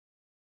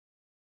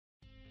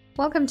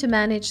Welcome to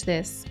Manage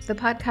This, the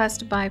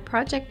podcast by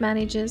project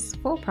managers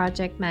for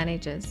project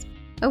managers.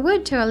 A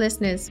word to our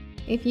listeners,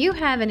 if you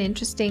have an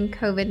interesting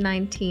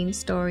COVID-19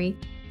 story,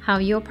 how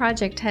your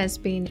project has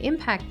been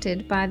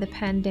impacted by the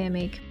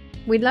pandemic,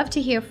 we'd love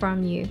to hear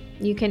from you.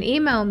 You can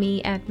email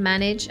me at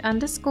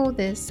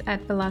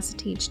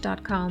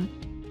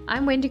manage_this@velociteach.com.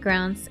 I'm Wendy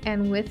Grounds,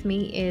 and with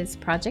me is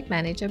project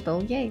manager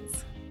Bill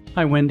Yates.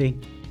 Hi, Wendy.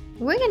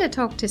 We're going to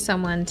talk to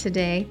someone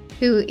today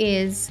who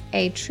is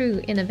a true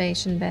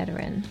innovation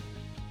veteran.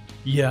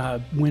 Yeah,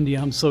 Wendy,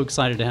 I'm so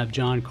excited to have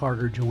John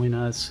Carter join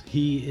us.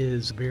 He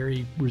is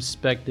very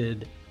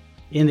respected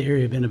in the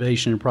area of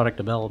innovation and product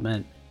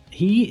development.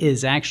 He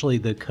is actually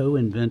the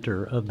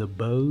co-inventor of the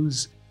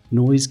Bose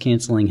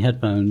noise-canceling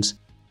headphones.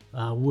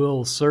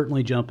 We'll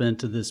certainly jump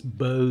into this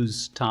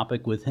Bose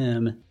topic with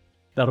him.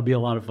 That'll be a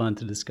lot of fun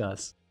to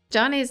discuss.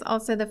 John is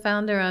also the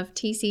founder of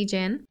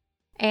TCGen,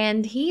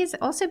 and he has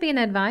also been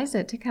an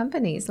advisor to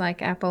companies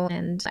like Apple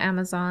and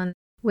Amazon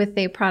with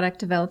their product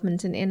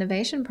development and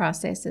innovation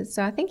processes.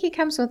 So I think he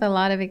comes with a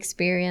lot of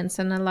experience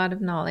and a lot of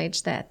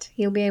knowledge that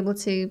he'll be able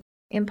to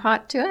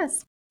impart to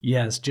us.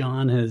 Yes,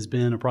 John has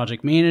been a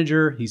project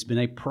manager. He's been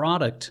a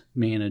product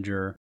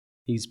manager.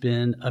 He's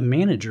been a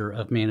manager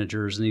of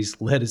managers, and he's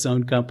led his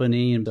own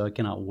company. And I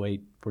cannot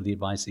wait for the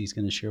advice that he's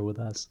going to share with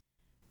us.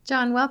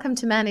 John, welcome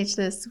to Manage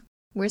This.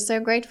 We're so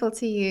grateful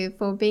to you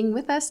for being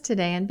with us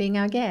today and being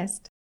our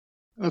guest.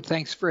 Well,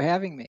 thanks for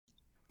having me.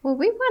 Well,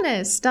 we want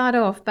to start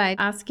off by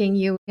asking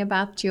you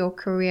about your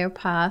career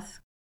path,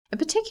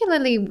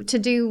 particularly to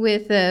do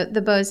with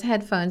the Bose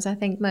headphones. I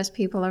think most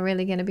people are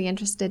really going to be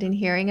interested in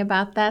hearing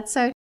about that.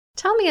 So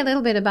tell me a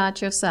little bit about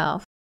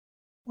yourself.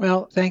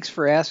 Well, thanks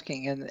for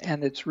asking.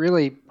 And it's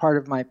really part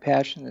of my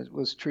passion. It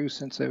was true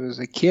since I was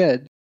a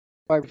kid.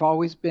 I've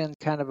always been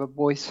kind of a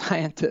boy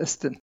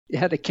scientist and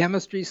had a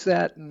chemistry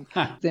set and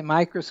the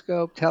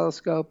microscope,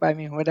 telescope,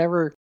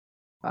 whatever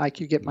I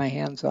could get my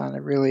hands on. I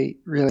really,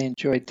 really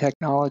enjoyed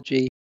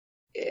technology.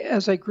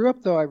 As I grew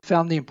up, though, I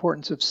found the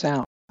importance of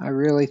sound. I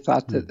really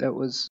thought that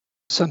was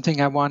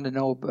something I wanted to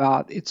know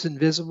about. It's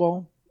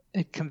invisible.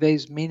 It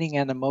conveys meaning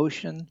and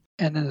emotion.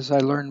 And as I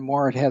learned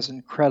more, it has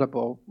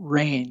incredible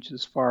range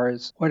as far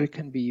as what it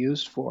can be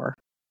used for.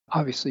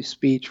 Obviously,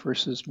 speech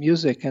versus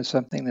music is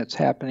something that's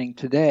happening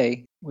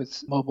today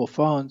with mobile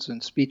phones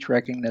and speech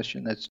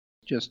recognition. It's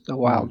just the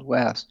Wild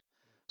West.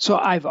 So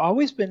I've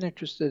always been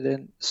interested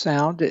in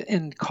sound.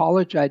 In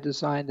college, I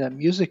designed a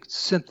music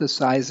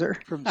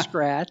synthesizer from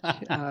scratch.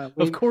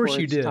 Of course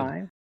you did.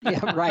 Time.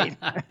 Yeah, right.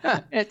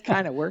 It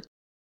kind of worked.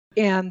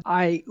 And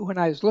when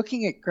I was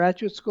looking at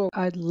graduate school,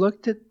 I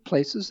looked at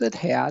places that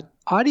had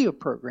audio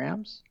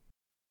programs.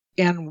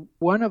 And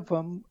one of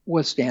them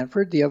was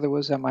Stanford, the other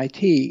was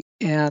MIT.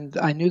 And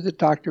I knew that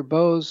Dr.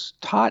 Bose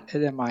taught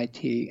at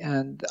MIT,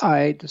 and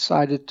I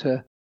decided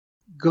to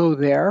go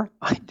there.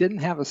 I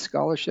didn't have a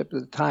scholarship at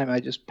the time. I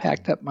just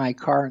packed up my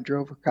car and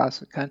drove across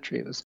the country.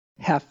 It was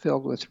half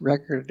filled with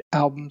record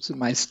albums and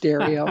my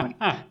stereo and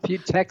a few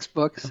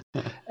textbooks.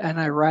 And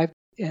I arrived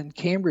in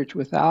Cambridge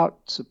without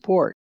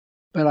support,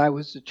 but I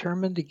was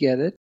determined to get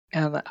it.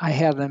 And I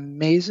had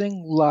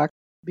amazing luck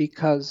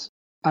because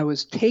I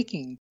was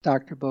taking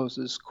Dr.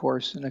 Bose's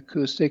course in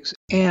acoustics,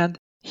 and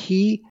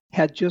he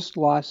had just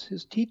lost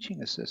his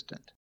teaching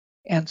assistant.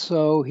 And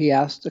so he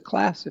asked the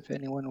class if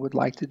anyone would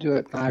like to do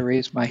it. I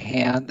raised my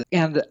hand,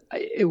 and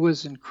it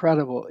was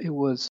incredible. It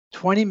was a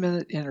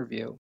 20-minute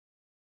interview.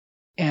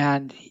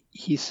 And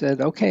he said,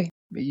 okay,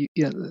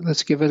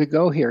 let's give it a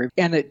go here.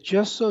 And it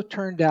just so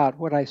turned out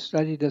what I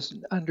studied as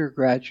an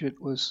undergraduate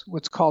was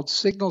what's called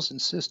signals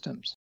and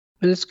systems.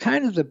 But it's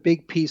kind of the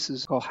big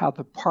pieces of how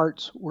the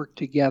parts work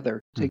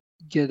together to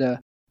get a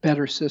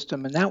better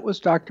system. And that was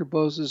Dr.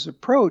 Bose's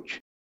approach,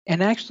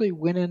 and actually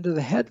went into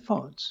the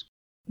headphones.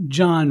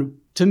 John,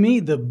 to me,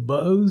 the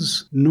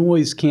Bose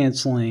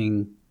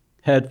noise-canceling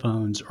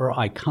headphones are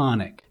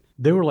iconic.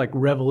 They were like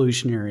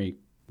revolutionary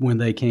when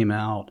they came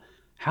out.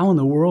 How in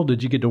the world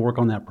did you get to work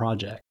on that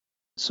project?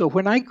 So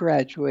when I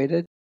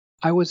graduated,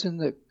 I was in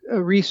the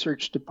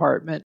research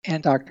department,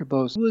 and Dr.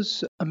 Bose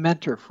was a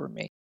mentor for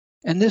me.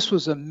 And this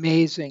was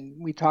amazing.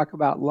 We talk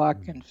about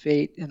luck and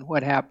fate and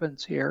what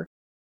happens here.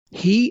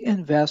 He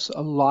invests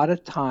a lot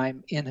of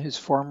time in his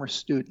former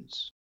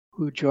students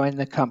who joined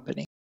the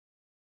company.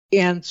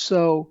 And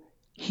so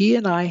he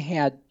and I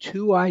had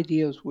two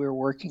ideas we were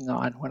working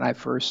on when I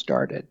first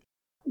started.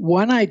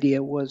 One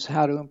idea was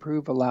how to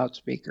improve a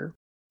loudspeaker.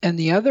 And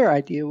the other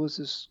idea was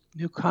this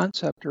new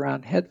concept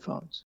around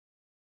headphones.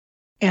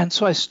 And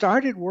so I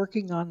started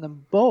working on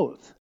them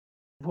both.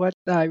 What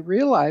I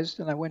realized,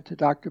 and I went to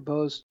Dr.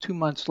 Bose 2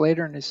 months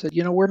later, and I said,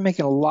 we're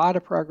making a lot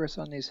of progress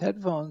on these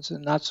headphones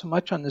and not so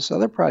much on this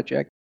other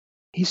project.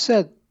 He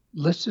said,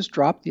 let's just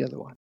drop the other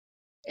one.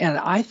 And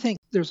I think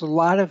there's a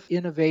lot of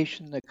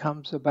innovation that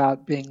comes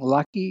about being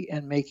lucky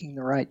and making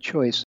the right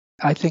choice.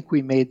 I think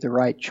we made the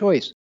right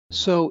choice.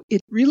 So it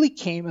really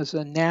came as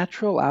a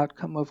natural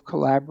outcome of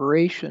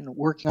collaboration,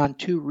 working on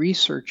two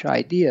research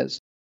ideas.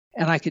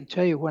 And I can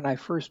tell you, when I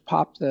first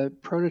popped the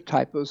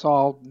prototype, it was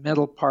all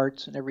metal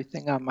parts and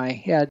everything on my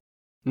head.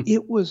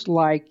 it was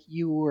like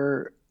you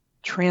were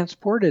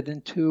transported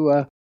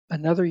into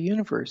another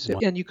universe. Wow.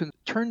 And you can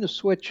turn the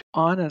switch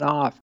on and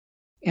off,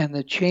 and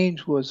the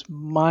change was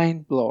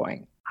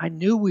mind-blowing. I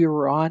knew we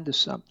were on to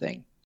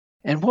something.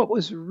 And what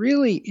was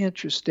really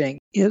interesting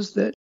is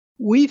that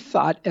we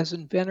thought as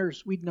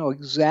inventors we'd know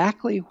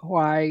exactly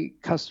why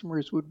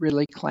customers would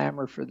really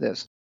clamor for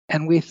this.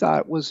 And we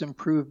thought it was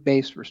improved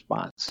bass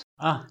response.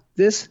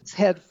 This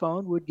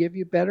headphone would give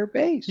you better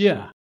bass.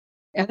 Yeah.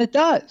 And it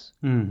does.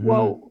 Mm-hmm.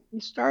 Well, we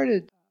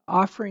started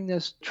offering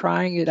this,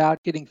 trying it out,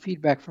 getting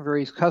feedback from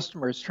various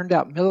customers. Turned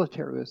out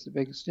military was the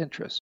biggest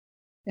interest.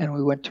 And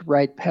we went to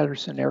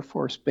Wright-Patterson Air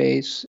Force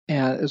Base,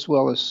 as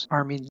well as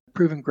Army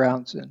Proving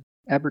Grounds in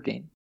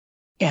Aberdeen.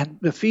 And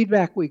the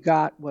feedback we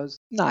got was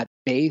not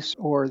bass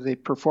or the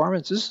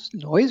performance. This is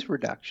noise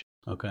reduction.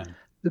 Okay.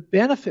 The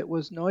benefit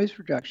was noise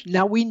reduction.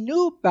 Now, we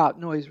knew about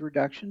noise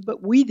reduction,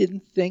 but we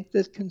didn't think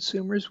that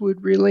consumers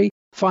would really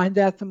find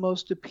that the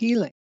most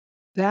appealing.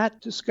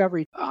 That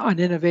discovery on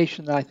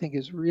innovation that I think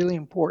is really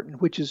important,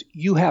 which is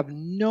you have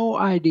no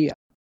idea.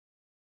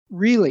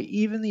 Really,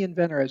 even the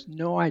inventor has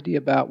no idea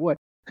about what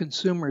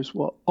consumers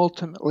will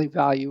ultimately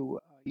value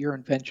your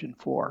invention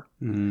for.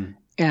 Mm-hmm.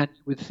 And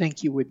you would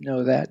think you would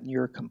know that, and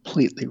you're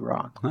completely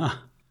wrong.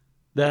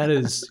 That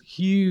is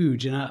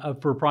huge. And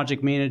for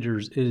project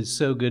managers, it is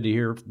so good to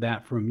hear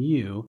that from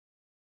you.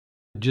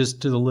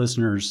 Just to the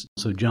listeners,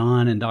 so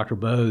John and Dr.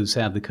 Bose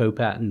have the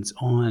co-patents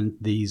on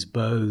these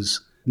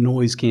Bose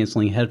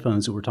noise-canceling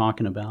headphones that we're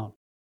talking about.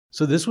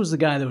 So this was the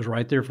guy that was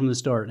right there from the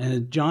start.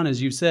 And John,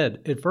 as you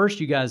said, at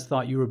first you guys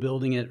thought you were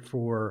building it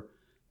for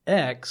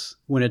X,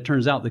 when it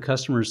turns out the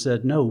customer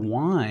said, no,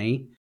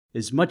 Y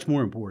is much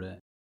more important.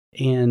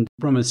 And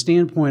from a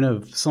standpoint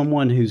of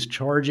someone who's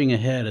charging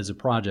ahead as a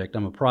project,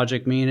 I'm a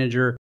project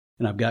manager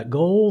and I've got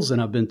goals and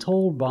I've been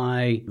told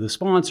by the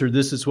sponsor,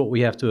 this is what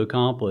we have to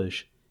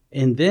accomplish.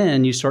 And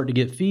then you start to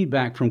get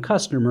feedback from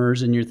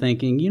customers and you're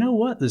thinking, you know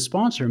what, the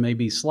sponsor may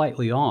be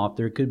slightly off.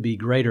 There could be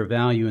greater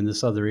value in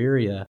this other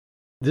area.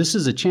 This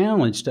is a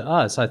challenge to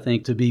us, I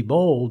think, to be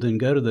bold and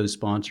go to those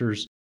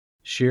sponsors,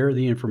 share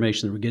the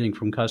information that we're getting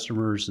from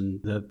customers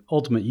and the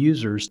ultimate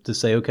users to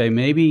say, okay,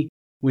 maybe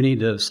we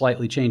need to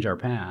slightly change our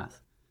path.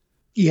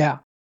 Yeah.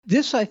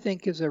 This, I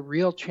think, is a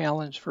real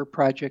challenge for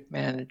project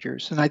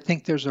managers. And I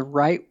think there's a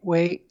right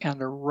way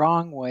and a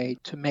wrong way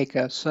to make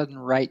a sudden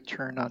right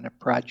turn on a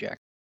project.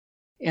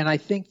 And I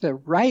think the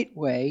right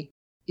way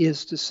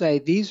is to say,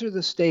 these are the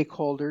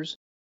stakeholders.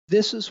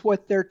 This is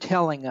what they're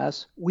telling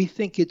us. We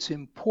think it's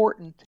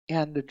important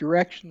and the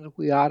direction that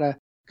we ought to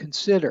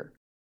consider.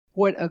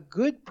 What a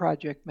good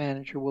project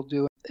manager will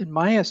do, in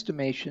my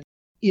estimation,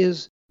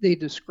 is they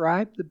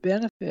describe the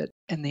benefit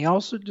and they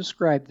also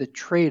describe the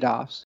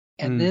trade-offs,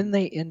 and then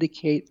they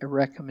indicate a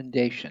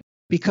recommendation.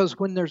 Because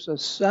when there's a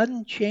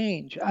sudden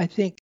change, I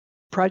think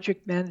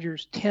project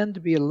managers tend to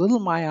be a little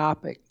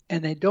myopic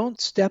and they don't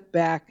step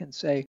back and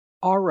say,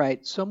 all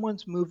right,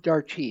 someone's moved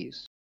our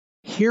cheese.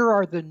 Here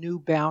are the new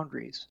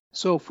boundaries.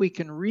 So if we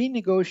can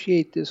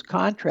renegotiate this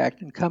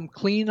contract and come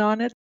clean on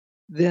it,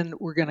 then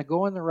we're going to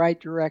go in the right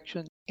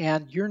direction.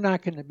 And you're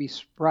not going to be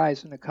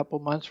surprised in a couple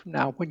months from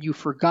now when you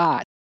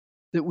forgot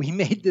that we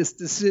made this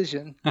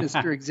decision,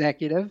 Mr.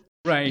 Executive.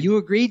 Right. You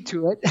agreed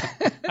to it,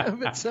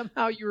 but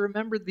somehow you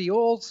remembered the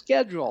old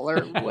schedule or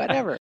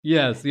whatever.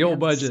 Yes, the old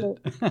budget.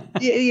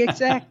 Yeah,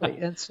 exactly.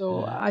 And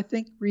so I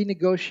think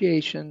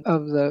renegotiation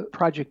of the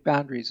project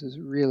boundaries is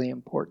really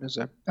important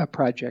as a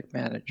project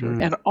manager,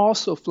 and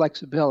also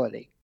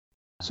flexibility.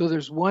 So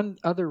there's one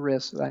other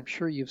risk that I'm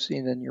sure you've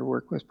seen in your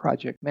work with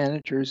project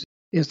managers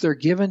is they're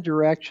given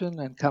direction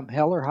and come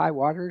hell or high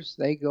waters,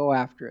 they go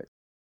after it.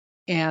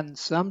 And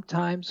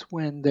sometimes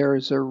when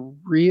there's a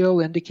real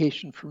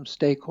indication from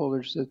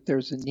stakeholders that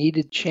there's a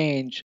needed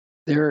change,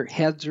 their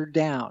heads are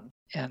down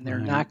and they're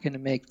not going to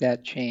make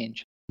that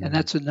change. And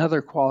that's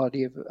another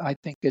quality of, I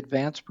think,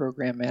 advanced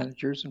program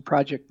managers and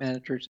project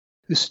managers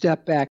who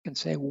step back and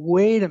say,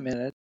 wait a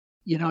minute,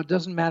 you know, it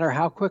doesn't matter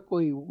how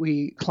quickly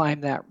we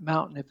climb that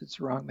mountain if it's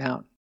the wrong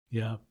mountain.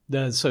 Yeah,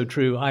 that's so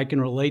true. I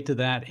can relate to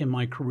that in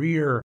my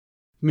career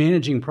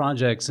managing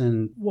projects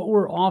and what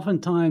were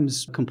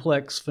oftentimes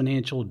complex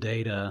financial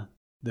data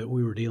that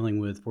we were dealing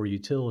with for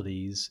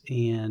utilities.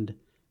 And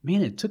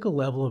man, it took a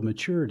level of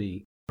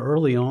maturity.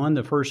 Early on,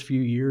 the first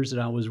few years that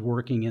I was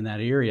working in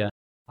that area,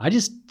 I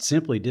just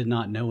simply did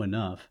not know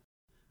enough.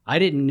 I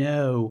didn't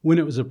know when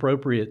it was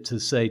appropriate to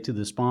say to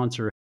the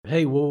sponsor,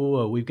 hey,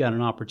 whoa, we've got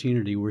an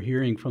opportunity. We're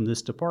hearing from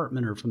this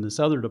department or from this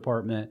other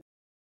department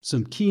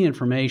some key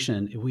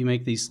information. If we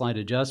make these slight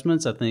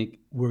adjustments, I think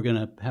we're going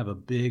to have a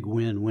big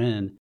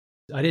win-win.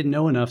 I didn't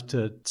know enough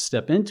to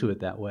step into it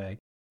that way.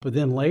 But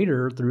then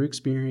later, through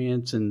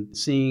experience and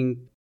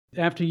seeing,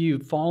 after you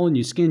fall and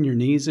you skin your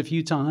knees a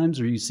few times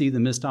or you see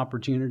the missed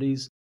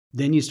opportunities,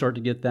 then you start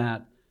to get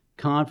that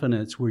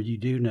confidence where you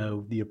do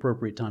know the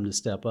appropriate time to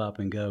step up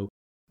and go,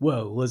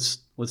 whoa,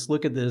 let's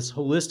look at this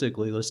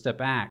holistically. Let's step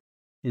back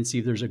and see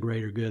if there's a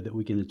greater good that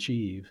we can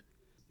achieve.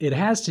 It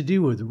has to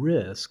do with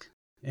risk.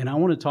 And I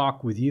want to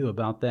talk with you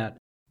about that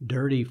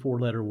dirty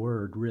 4-letter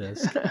word,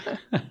 risk.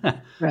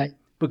 Right.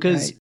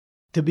 Because Right.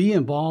 to be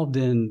involved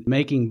in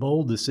making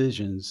bold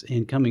decisions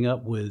and coming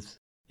up with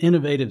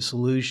innovative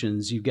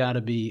solutions, you've got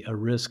to be a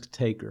risk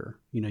taker.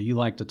 You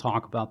like to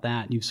talk about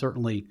that. You've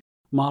certainly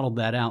modeled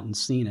that out and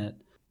seen it.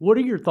 What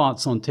are your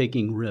thoughts on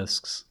taking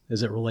risks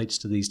as it relates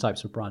to these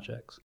types of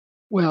projects?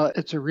 Well,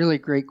 it's a really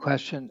great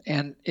question.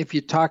 And if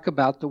you talk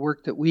about the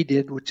work that we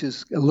did, which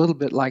is a little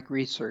bit like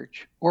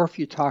research, or if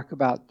you talk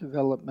about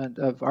development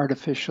of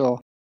artificial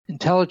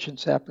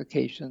intelligence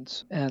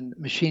applications and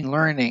machine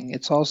learning,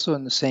 it's also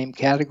in the same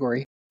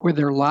category where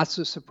there are lots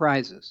of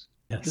surprises.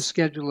 The Yes.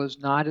 schedule is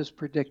not as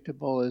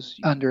predictable as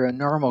under a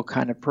normal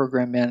kind of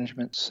program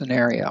management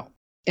scenario.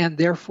 And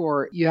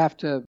therefore, you have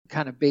to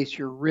kind of base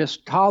your risk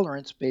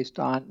tolerance based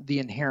on the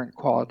inherent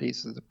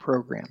qualities of the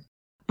program.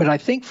 But I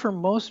think for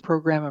most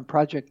program and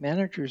project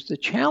managers, the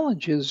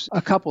challenge is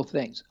a couple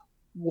things.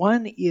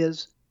 One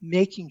is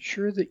making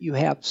sure that you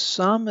have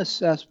some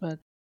assessment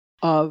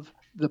of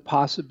the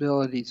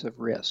possibilities of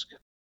risk.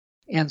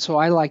 And so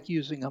I like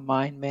using a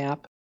mind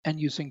map and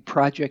using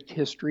project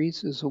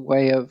histories as a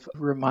way of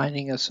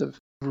reminding us of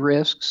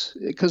risks,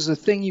 because the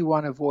thing you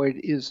want to avoid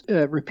is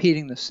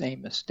repeating the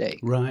same mistake.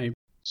 Right.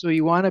 So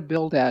you want to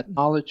build that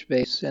knowledge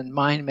base and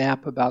mind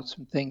map about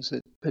some things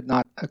that could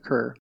not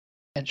occur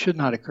and should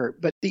not occur.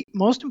 But the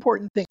most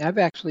important thing I've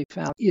actually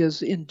found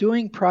is in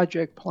doing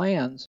project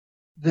plans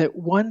that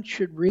one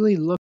should really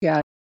look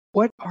at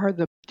what are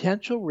the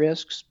potential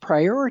risks,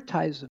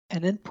 prioritize them,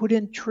 and then put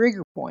in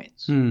trigger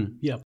points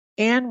Yep.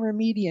 and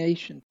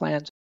remediation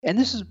plans. And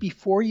this is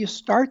before you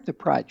start the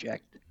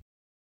project.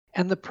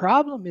 And the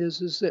problem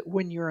is that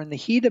when you're in the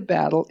heat of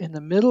battle in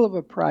the middle of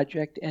a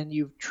project and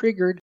you've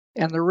triggered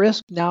and the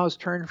risk now is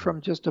turned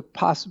from just a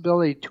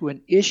possibility to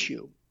an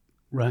issue,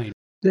 Right.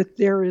 that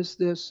there is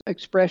this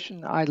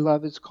expression I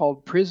love. It's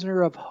called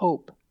prisoner of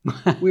hope.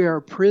 We are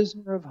a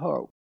prisoner of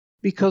hope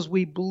because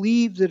we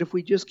believe that if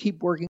we just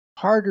keep working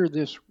harder,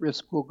 this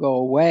risk will go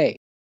away.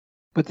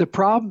 But the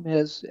problem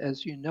is,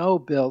 as you know,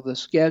 Bill, the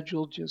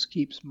schedule just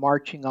keeps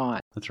marching on.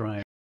 That's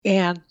right.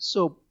 And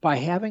so by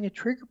having a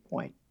trigger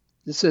point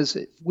that says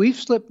if we've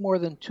slipped more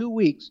than 2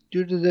 weeks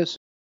due to this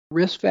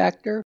risk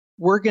factor,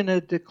 we're going to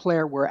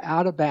declare we're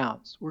out of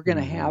bounds. We're going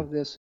to have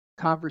this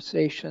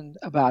conversation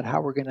about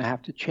how we're going to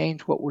have to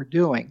change what we're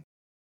doing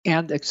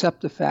and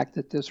accept the fact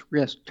that this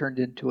risk turned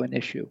into an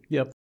issue.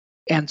 Yep.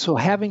 And so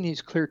having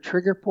these clear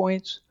trigger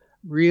points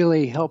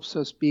really helps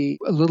us be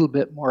a little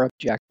bit more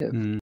objective.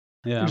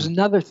 Yeah. There's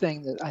another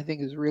thing that I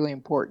think is really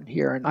important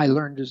here, and I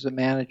learned as a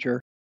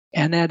manager,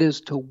 and that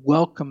is to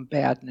welcome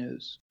bad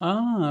news.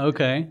 Ah,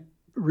 okay.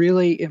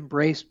 Really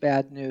embrace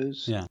bad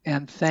news Yeah.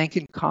 and thank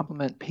and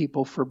compliment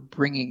people for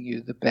bringing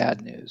you the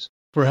bad news.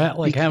 For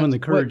having the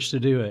Because courage to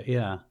do it.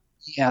 Yeah.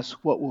 Yes,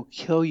 what will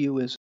kill you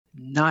is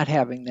not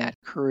having that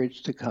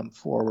courage to come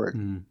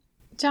forward.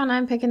 John,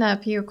 I'm picking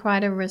up you're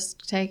quite a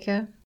risk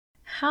taker.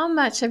 How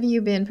much have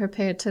you been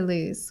prepared to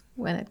lose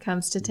when it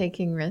comes to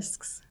taking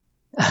risks?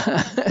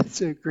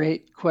 That's a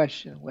great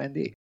question,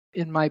 Wendy.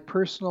 In my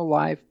personal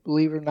life,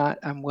 believe it or not,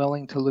 I'm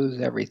willing to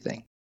lose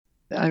everything.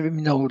 I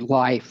mean, no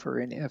life or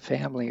a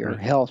family or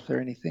health or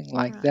anything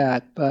like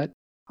that, but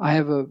I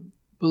have a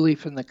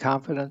belief in the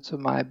confidence of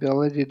my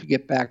ability to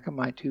get back on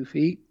my 2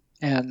 feet,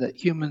 and that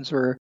humans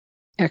are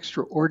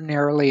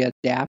extraordinarily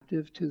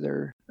adaptive to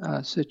their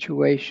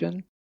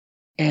situation,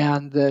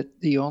 and that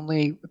the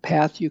only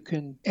path you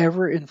can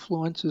ever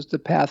influence is the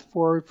path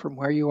forward from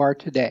where you are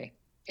today.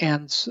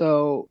 And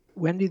so,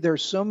 Wendy,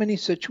 there's so many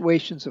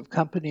situations of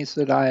companies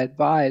that I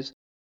advise,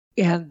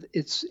 and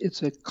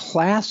it's a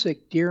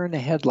classic deer in the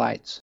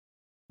headlights.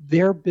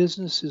 Their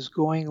business is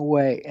going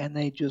away, and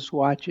they just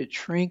watch it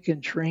shrink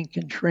and shrink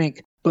and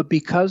shrink. But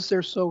because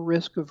they're so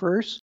risk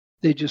averse,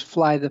 they just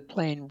fly the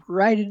plane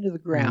right into the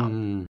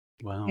ground.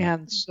 Wow.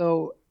 And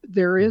so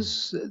there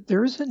is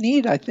a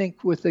need, I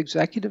think, with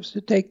executives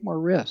to take more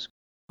risk.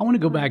 I want to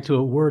go back to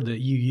a word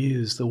that you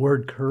used, the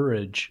word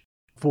courage.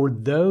 For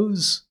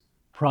those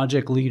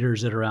project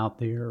leaders that are out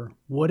there,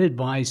 what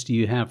advice do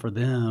you have for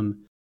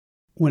them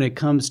when it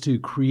comes to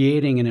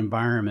creating an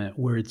environment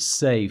where it's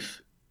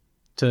safe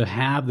to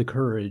have the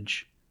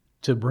courage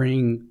to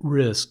bring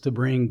risk, to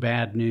bring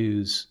bad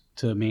news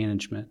to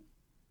management?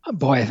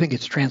 Boy, I think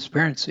it's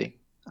transparency.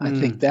 I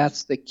think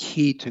that's the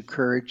key to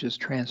courage is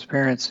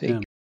transparency. Yeah.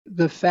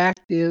 The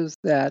fact is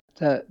that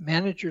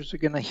managers are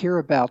going to hear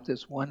about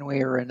this one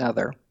way or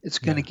another. It's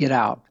going to get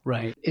out.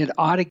 Right. It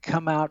ought to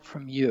come out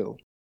from you,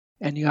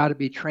 and you ought to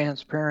be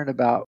transparent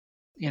about,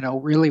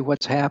 really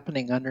what's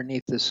happening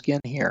underneath the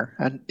skin here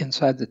and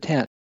inside the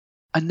tent.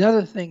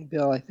 Another thing,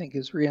 Bill, I think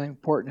is really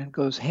important and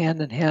goes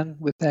hand in hand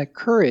with that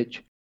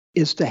courage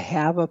is to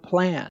have a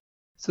plan.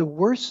 The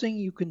worst thing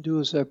you can do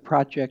as a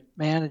project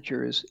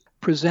manager is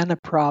present a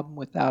problem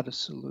without a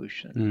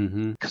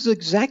solution. Because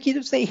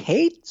executives, they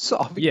hate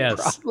solving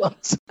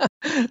problems.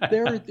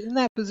 They're in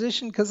that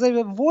position because they've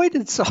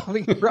avoided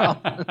solving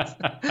problems.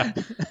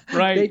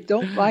 Right. They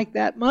don't like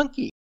that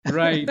monkey.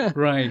 Right. I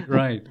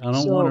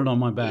don't want it on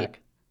my back.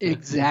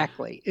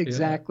 Exactly.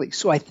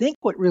 So I think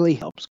what really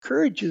helps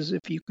courage is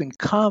if you can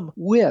come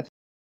with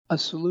a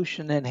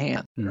solution in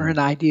hand or an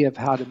idea of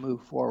how to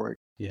move forward.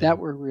 Yeah. That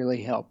would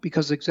really help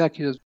because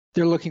executives,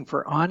 they're looking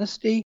for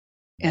honesty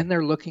and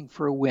they're looking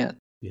for a win.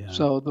 Yeah.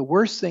 So the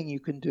worst thing you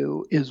can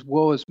do is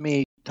woe is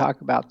me,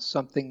 talk about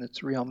something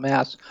that's a real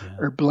mess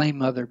or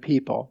blame other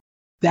people.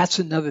 That's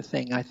another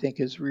thing I think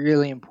is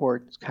really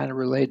important. It's kind of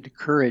related to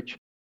courage,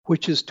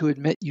 which is to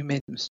admit you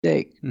made a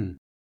mistake.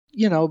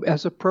 You know,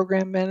 as a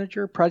program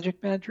manager,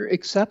 project manager,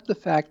 accept the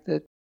fact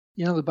that,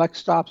 you know, the buck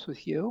stops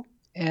with you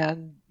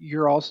and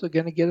you're also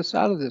going to get us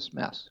out of this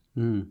mess.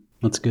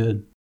 That's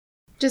good.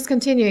 Just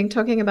continuing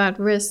talking about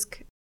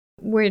risk,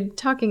 we're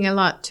talking a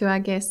lot to our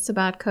guests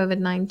about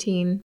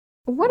COVID-19.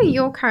 What are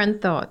your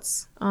current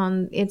thoughts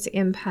on its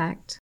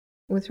impact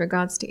with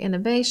regards to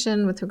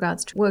innovation, with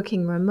regards to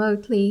working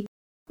remotely?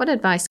 What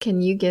advice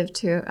can you give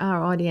to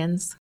our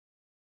audience?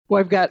 Well,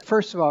 I've got,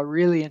 first of all, a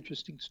really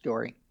interesting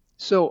story.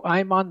 So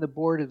I'm on the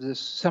board of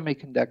this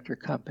semiconductor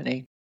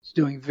company. It's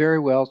doing very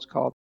well. It's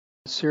called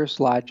Cirrus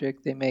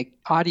Logic. They make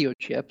audio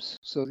chips.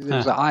 So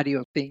there's an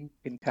audio thing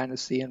you can kind of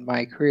see in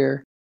my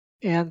career.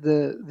 And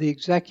the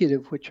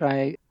executive, which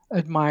I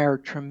admire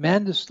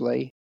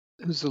tremendously,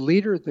 who's the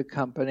leader of the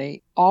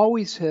company,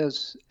 always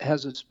has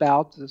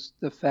espoused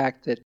the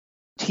fact that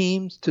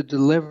teams to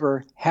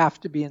deliver have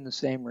to be in the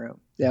same room.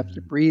 They have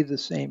to breathe the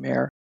same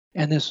air.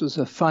 And this was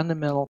a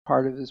fundamental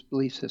part of his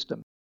belief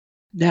system.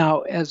 Now,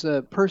 as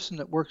a person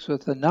that works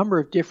with a number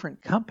of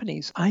different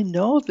companies, I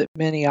know that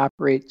many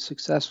operate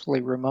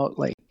successfully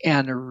remotely.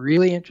 And a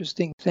really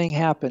interesting thing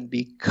happened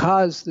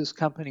because this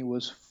company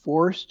was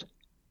forced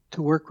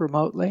to work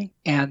remotely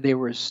and they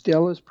were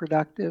still as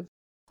productive.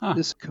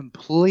 This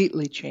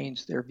completely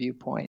changed their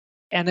viewpoint.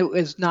 And it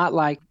was not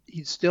like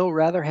he'd still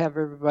rather have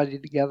everybody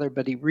together,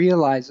 but he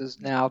realizes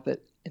now that,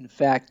 in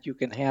fact, you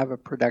can have a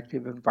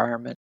productive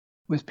environment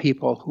with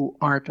people who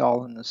aren't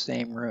all in the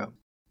same room.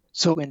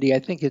 So, Wendy, I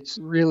think it's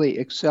really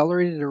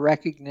accelerated a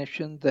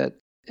recognition that,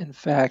 in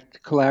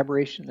fact,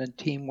 collaboration and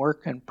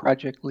teamwork and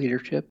project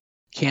leadership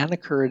can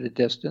occur at a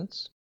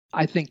distance.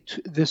 I think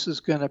this is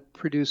going to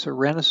produce a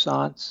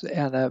renaissance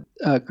and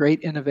a great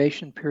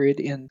innovation period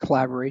in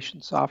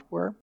collaboration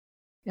software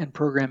and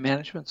program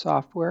management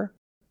software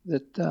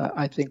that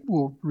I think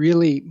will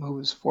really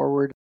move us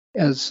forward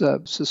as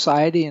a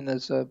society and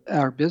as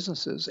our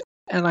businesses.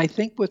 And I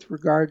think with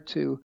regard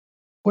to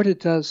what it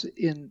does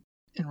in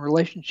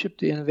relationship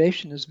to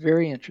innovation is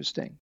very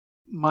interesting.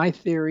 My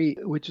theory,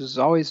 which is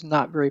always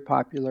not very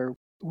popular,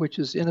 which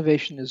is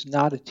innovation is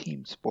not a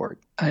team sport.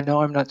 I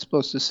know I'm not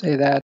supposed to say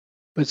that,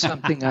 but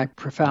something I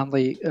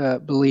profoundly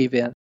believe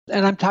in.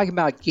 And I'm talking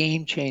about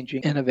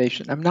game-changing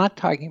innovation. I'm not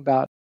talking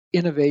about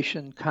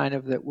innovation kind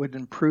of that would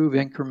improve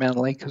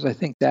incrementally, because I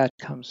think that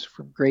comes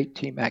from great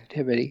team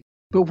activity.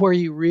 But where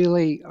you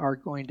really are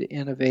going to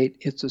innovate,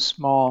 it's a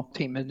small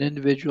team, an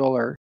individual,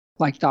 or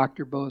like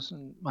Dr. Bose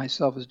and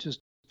myself is just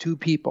two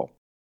people.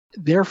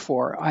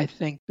 Therefore, I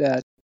think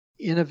that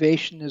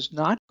innovation is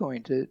not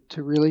going to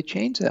really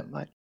change that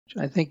much.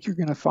 I think you're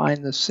going to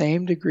find the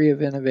same degree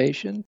of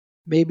innovation,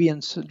 maybe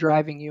in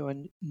driving you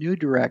in new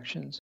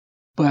directions,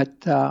 but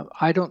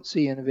I don't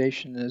see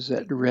innovation as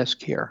at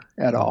risk here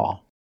at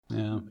all.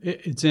 Yeah,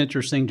 it's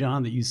interesting,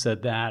 John, that you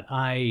said that.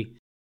 I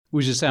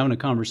was just having a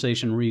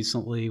conversation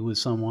recently with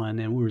someone,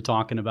 and we were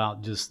talking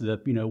about just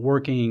the,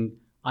 working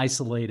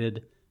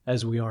isolated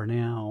as we are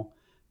now,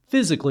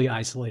 physically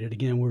isolated.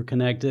 Again, we're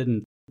connected,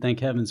 and thank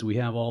heavens we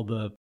have all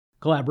the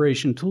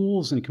collaboration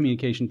tools and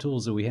communication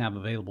tools that we have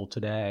available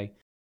today.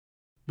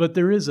 But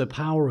there is a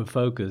power of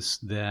focus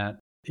that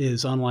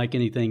is unlike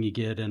anything you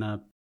get in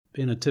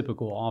a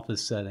typical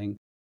office setting.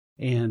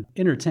 And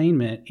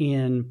entertainment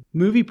and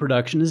movie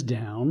production is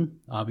down.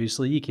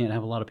 Obviously, you can't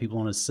have a lot of people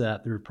on a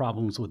set. There are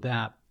problems with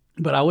that.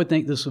 But I would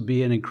think this would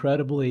be an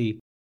incredibly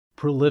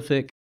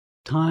prolific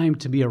time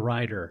to be a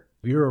writer.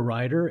 If you're a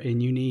writer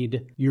and you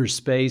need your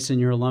space and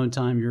your alone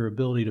time, your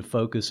ability to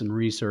focus and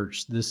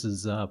research,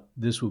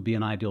 this would be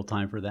an ideal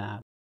time for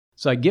that.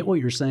 So I get what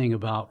you're saying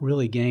about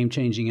really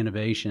game-changing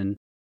innovation.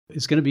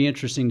 It's going to be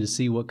interesting to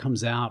see what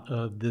comes out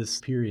of this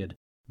period.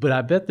 But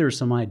I bet there's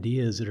some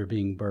ideas that are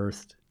being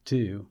birthed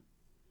too.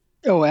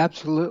 Oh,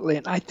 absolutely.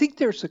 And I think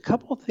there's a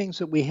couple of things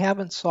that we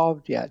haven't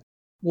solved yet.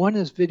 One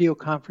is video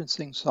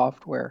conferencing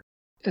software.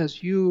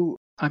 As you,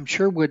 I'm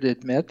sure, would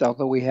admit,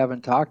 although we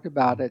haven't talked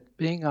about it,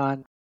 being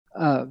on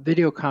a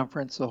video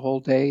conference the whole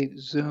day,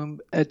 Zoom,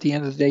 at the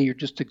end of the day, you're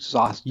just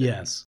exhausted.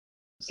 Yes.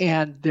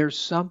 And there's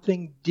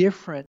something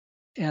different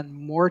and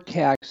more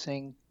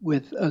taxing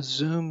with a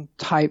Zoom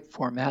type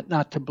format,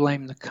 not to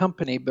blame the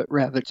company, but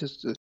rather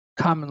just a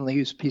commonly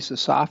used piece of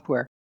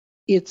software.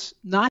 It's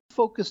not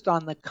focused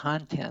on the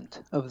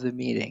content of the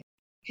meeting.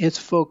 It's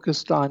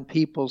focused on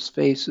people's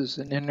faces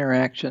and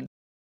interaction.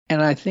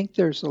 And I think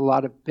there's a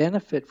lot of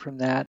benefit from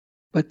that,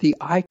 but the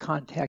eye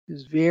contact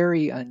is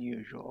very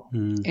unusual.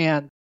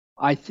 And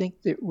I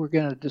think that we're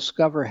going to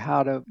discover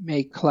how to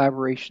make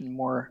collaboration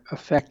more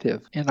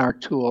effective in our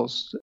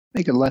tools,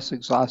 make it less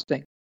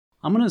exhausting.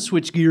 I'm going to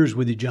switch gears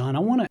with you, John. I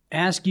want to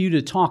ask you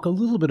to talk a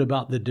little bit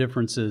about the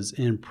differences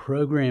in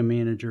program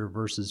manager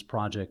versus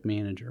project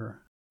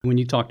manager. When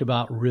you talked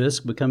about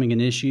risk becoming an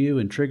issue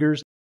and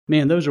triggers,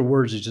 man, those are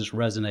words that just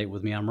resonate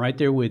with me. I'm right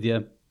there with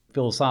you,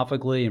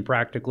 philosophically and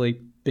practically,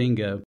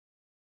 bingo.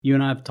 You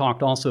and I have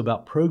talked also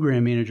about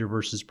program manager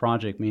versus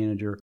project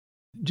manager.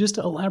 Just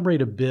to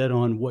elaborate a bit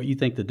on what you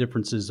think the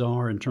differences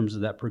are in terms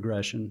of that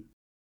progression.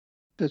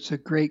 That's a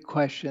great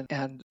question,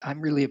 and I'm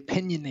really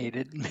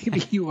opinionated.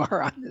 Maybe you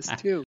are on this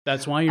too.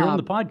 That's why you're on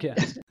the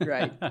podcast.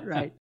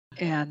 Right.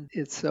 And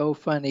it's so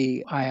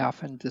funny. I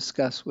often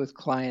discuss with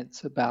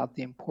clients about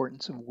the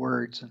importance of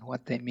words and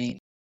what they mean.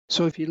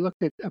 So if you look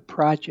at a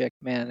project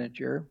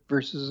manager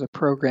versus a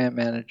program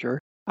manager,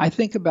 I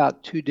think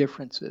about two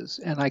differences,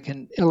 and I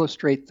can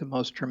illustrate the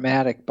most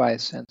dramatic by a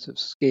sense of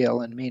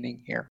scale and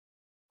meaning here.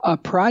 A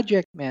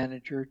project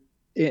manager,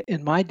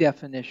 in my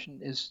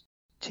definition, is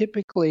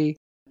typically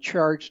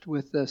charged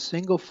with a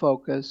single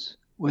focus,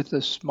 with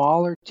a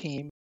smaller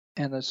team,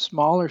 and a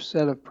smaller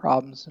set of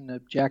problems and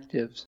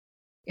objectives.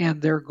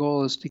 And their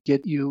goal is to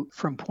get you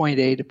from point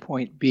A to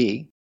point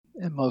B,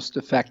 and most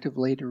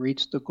effectively to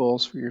reach the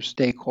goals for your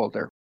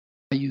stakeholder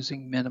by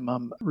using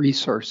minimum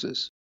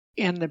resources.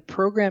 And the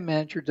program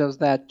manager does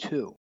that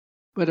too.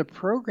 But a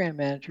program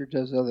manager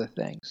does other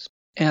things.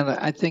 And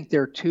I think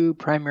there are two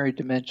primary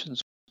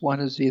dimensions. One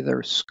is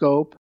either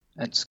scope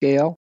and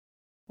scale,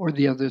 or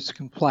the other is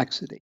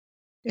complexity.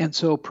 And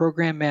so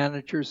program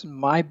managers in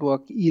my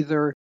book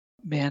either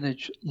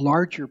manage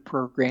larger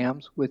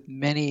programs with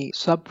many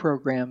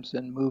subprograms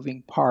and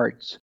moving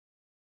parts,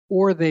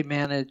 or they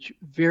manage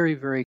very,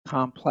 very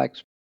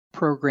complex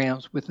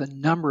programs with a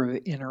number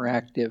of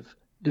interactive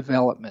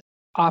development.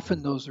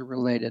 Often those are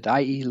related,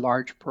 i.e.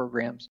 large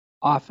programs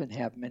often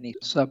have many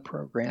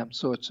subprograms,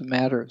 so it's a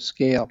matter of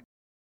scale.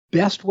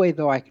 Best way,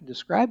 though, I can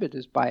describe it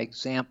is by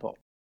example.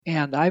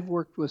 And I've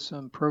worked with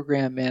some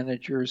program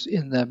managers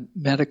in the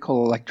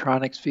medical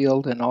electronics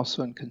field and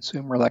also in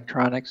consumer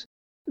electronics.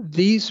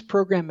 These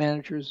program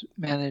managers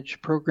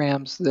manage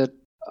programs that,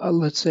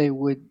 let's say,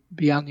 would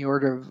be on the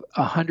order of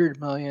 $100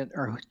 million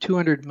or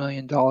 $200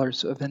 million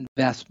of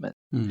investment.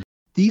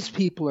 These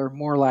people are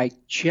more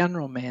like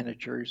general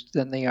managers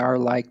than they are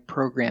like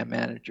program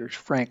managers,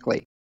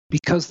 frankly,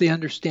 because they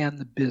understand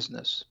the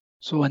business.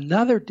 So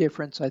another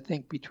difference, I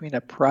think, between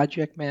a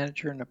project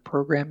manager and a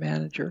program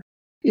manager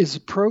is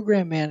a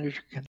program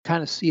manager can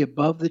kind of see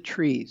above the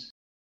trees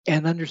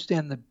and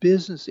understand the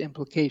business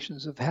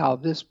implications of how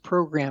this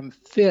program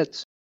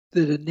fits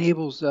that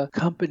enables a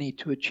company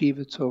to achieve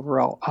its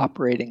overall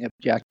operating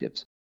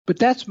objectives. But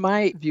that's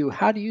my view.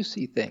 How do you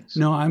see things?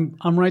 No,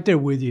 I'm right there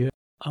with you.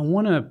 I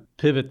want to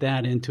pivot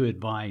that into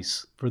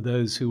advice for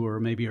those who are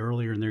maybe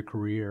earlier in their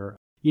career.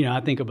 I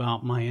think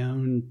about my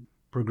own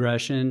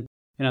progression,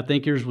 and I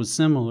think yours was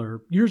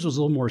similar. Yours was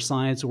a little more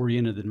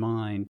science-oriented than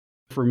mine.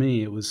 For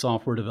me, it was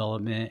software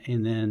development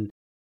and then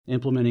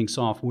implementing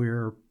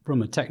software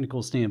from a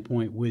technical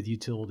standpoint with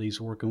utilities,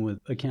 working with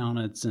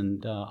accountants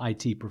and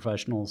IT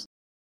professionals.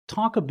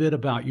 Talk a bit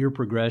about your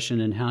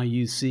progression and how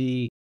you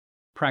see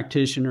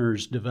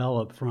practitioners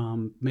develop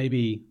from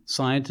maybe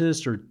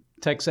scientists or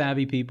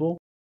tech-savvy people,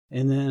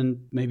 and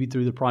then maybe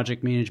through the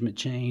project management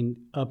chain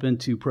up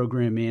into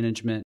program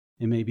management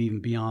and maybe even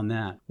beyond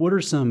that. What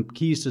are some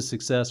keys to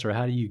success, or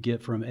how do you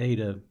get from A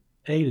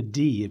to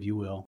D, if you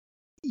will?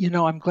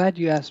 I'm glad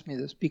you asked me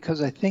this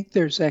because I think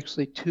there's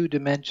actually two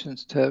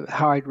dimensions to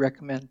how I'd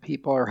recommend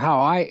people, or how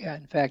I,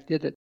 in fact,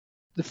 did it.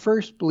 The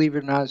first, believe it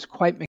or not, is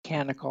quite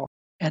mechanical,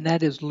 and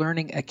that is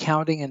learning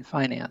accounting and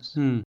finance.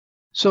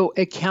 So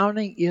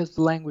accounting is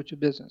the language of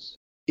business.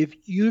 If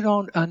you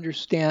don't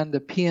understand the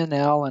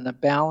P&L and a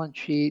balance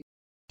sheet,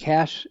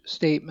 cash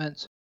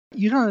statements,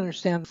 you don't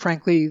understand,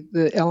 frankly,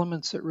 the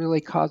elements that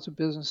really cause a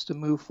business to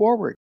move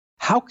forward.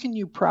 How can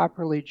you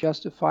properly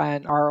justify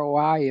an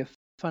ROI if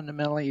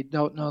fundamentally you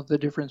don't know the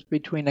difference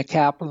between a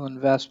capital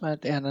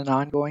investment and an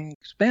ongoing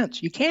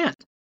expense? You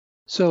can't.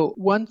 So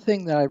one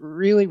thing that I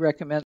really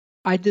recommend,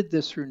 I did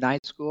this through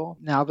night school.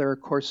 Now there are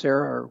Coursera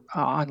or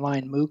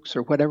online MOOCs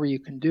or whatever you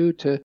can do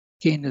to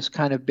gain this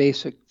kind of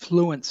basic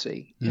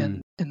fluency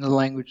in the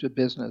language of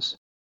business.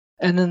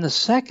 And then the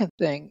second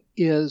thing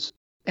is,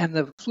 and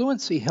the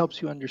fluency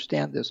helps you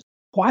understand this,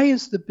 why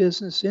is the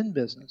business in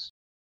business?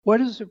 What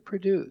does it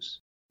produce?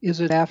 Is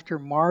it after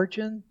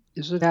margin?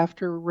 Is it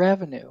after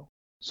revenue?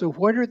 So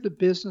what are the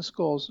business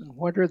goals and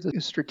what are the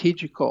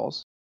strategic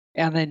goals?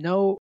 And I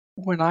know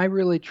when I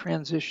really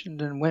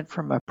transitioned and went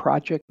from a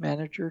project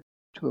manager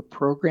to a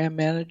program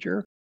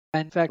manager,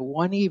 in fact,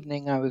 one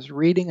evening I was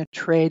reading a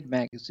trade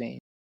magazine.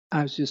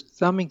 I was just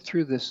thumbing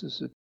through this.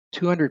 As a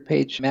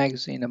 200-page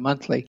magazine, a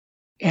monthly,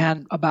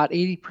 and about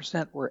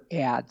 80% were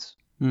ads.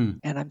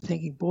 And I'm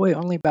thinking, boy,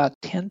 only about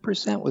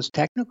 10% was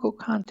technical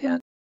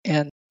content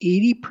and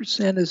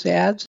 80% is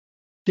ads.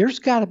 There's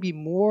got to be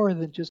more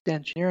than just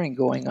engineering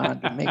going on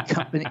to make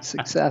companies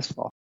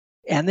successful.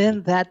 And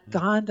then that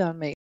dawned on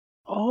me,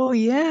 oh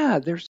yeah,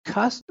 there's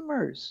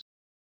customers.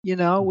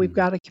 We've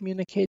got to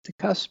communicate to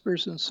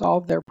customers and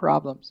solve their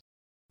problems.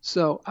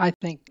 So I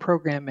think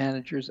program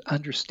managers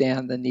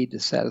understand the need to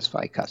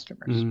satisfy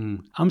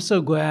customers. I'm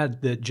so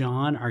glad that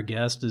John, our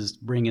guest, is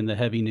bringing the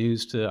heavy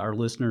news to our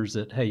listeners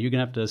that, hey, you're going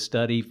to have to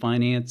study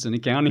finance and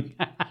accounting.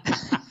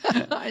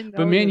 I know.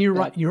 But man, you're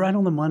right. You're right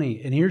on the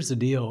money. And here's the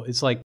deal.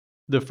 It's like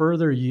the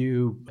further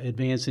you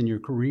advance in your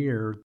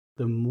career,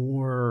 the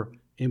more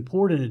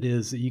important it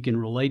is that you can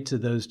relate to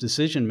those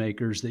decision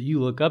makers that you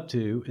look up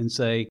to and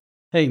say,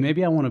 hey,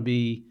 maybe I want to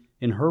be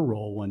in her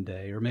role one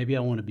day, or maybe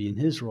I want to be in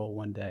his role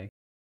one day.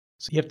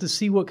 So you have to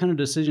see what kind of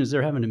decisions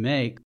they're having to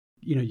make.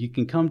 You know, you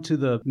can come to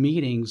the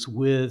meetings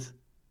with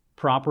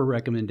proper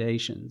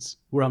recommendations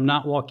where I'm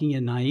not walking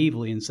in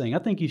naively and saying, I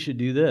think you should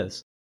do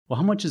this. Well,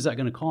 how much is that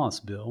going to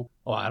cost, Bill?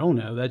 Oh, I don't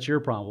know. That's your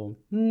problem.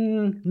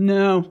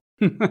 No.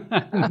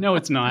 No,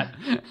 it's not.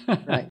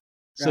 Right.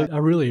 So I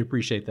really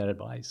appreciate that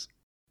advice.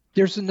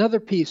 There's another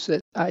piece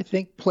that I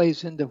think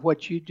plays into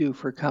what you do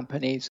for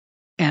companies,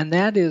 and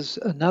that is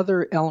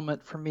another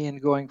element for me in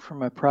going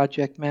from a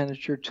project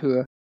manager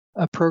to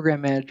a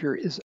program manager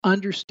is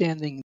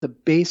understanding the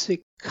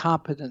basic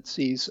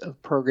competencies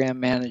of program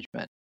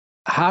management.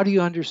 How do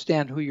you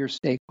understand who your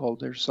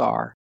stakeholders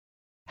are?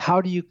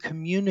 How do you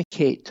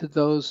communicate to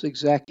those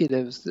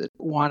executives that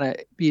want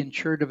to be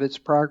ensured of its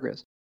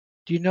progress?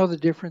 Do you know the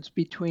difference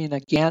between a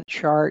Gantt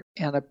chart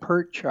and a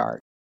PERT chart?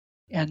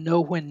 And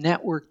know when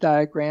network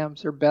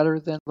diagrams are better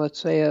than, let's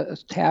say, a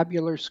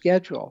tabular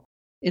schedule?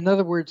 In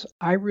other words,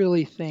 I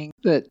really think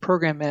that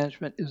program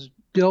management is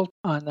built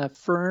on a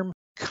firm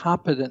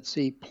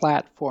competency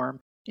platform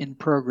in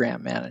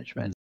program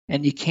management.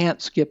 And you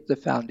can't skip the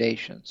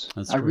foundations.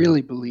 I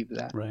really believe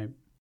that. Right.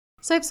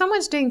 So if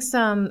someone's doing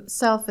some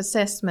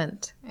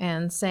self-assessment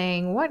and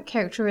saying, what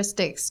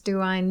characteristics do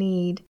I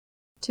need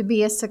to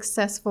be a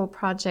successful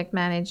project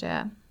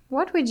manager?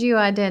 What would you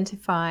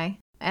identify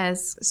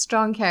as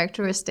strong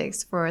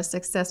characteristics for a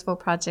successful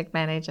project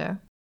manager?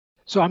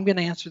 So I'm going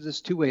to answer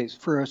this two ways,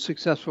 for a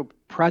successful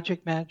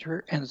project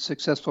manager and a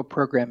successful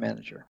program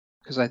manager,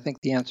 because I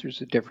think the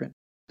answers are different.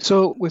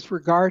 So with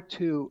regard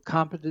to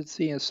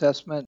competency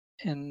assessment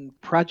in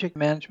project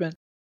management,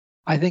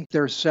 I think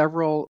there are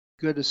several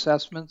good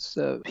assessments.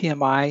 The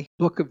PMI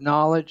Book of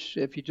Knowledge,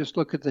 if you just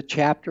look at the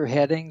chapter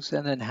headings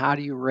and then how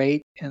do you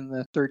rate in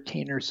the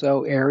 13 or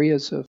so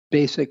areas of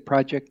basic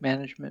project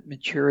management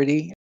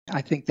maturity,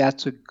 I think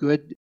that's a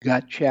good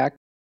gut check.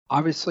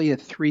 Obviously, a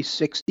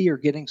 360 or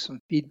getting some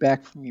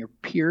feedback from your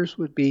peers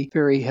would be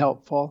very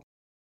helpful.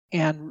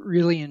 And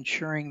really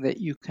ensuring that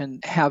you can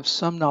have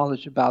some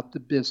knowledge about the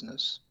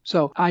business.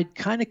 So I'd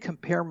kind of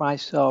compare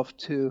myself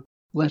to,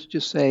 let's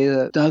just say,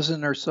 a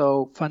dozen or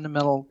so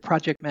fundamental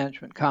project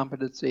management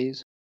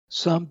competencies,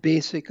 some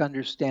basic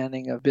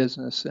understanding of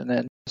business, and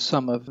then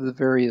some of the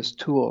various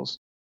tools.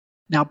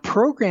 Now,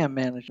 program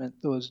management,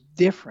 though, is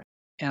different.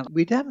 And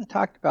we haven't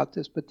talked about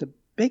this, but the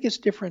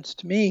biggest difference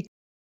to me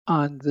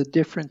on the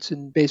difference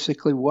in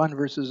basically one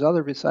versus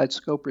other besides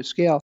scope or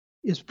scale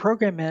is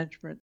program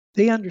management.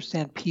 They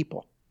understand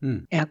people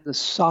and the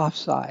soft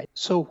side.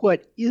 So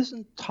what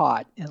isn't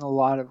taught in a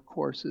lot of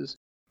courses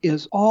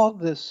is all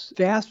this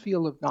vast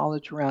field of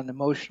knowledge around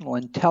emotional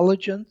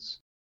intelligence,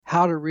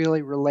 how to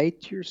really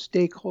relate to your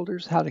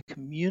stakeholders, how to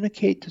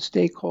communicate to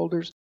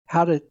stakeholders,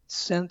 how to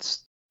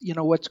sense,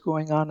 what's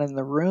going on in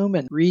the room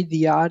and read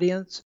the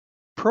audience.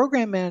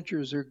 Program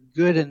managers are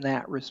good in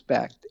that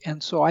respect.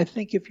 And so I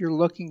think if you're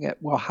looking at,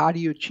 well, how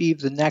do you achieve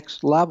the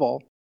next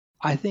level?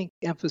 I think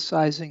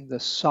emphasizing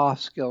the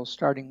soft skills,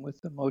 starting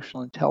with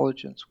emotional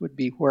intelligence, would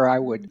be where I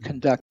would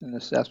conduct an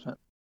assessment.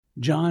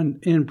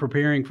 John, in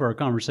preparing for our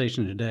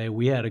conversation today,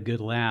 we had a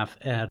good laugh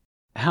at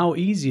how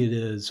easy it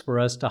is for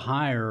us to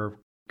hire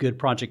good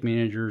project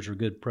managers or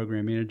good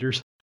program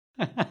managers.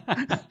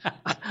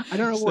 I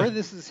don't know where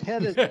this is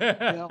headed.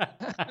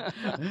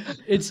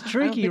 It's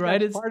tricky,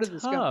 right? It's part of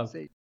this tough.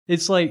 conversation.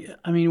 It's like,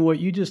 what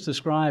you just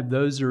described,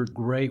 those are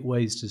great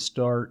ways to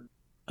start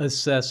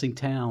assessing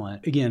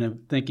talent. Again,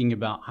 I'm thinking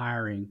about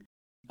hiring.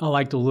 I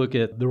like to look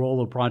at the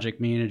role of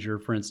project manager,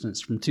 for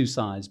instance, from two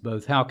sides,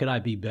 both how could I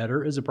be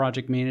better as a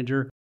project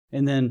manager,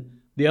 and then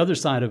the other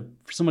side of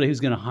somebody who's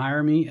going to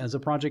hire me as a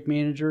project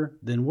manager,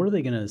 then what are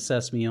they going to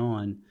assess me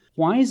on?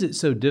 Why is it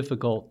so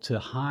difficult to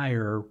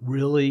hire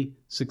really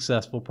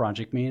successful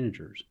project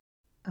managers?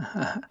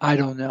 I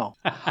don't know.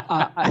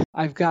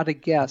 I've got to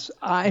guess.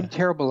 I'm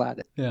terrible at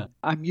it. Yeah.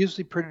 I'm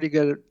usually pretty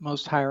good at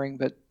most hiring,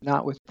 but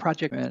not with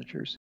project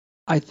managers.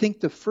 I think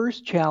the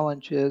first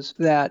challenge is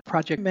that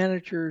project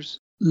managers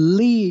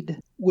lead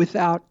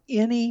without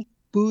any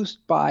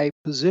boost by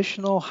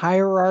positional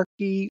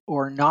hierarchy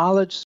or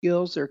knowledge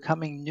skills. They're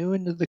coming new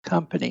into the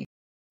company.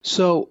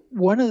 So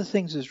one of the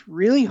things that's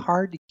really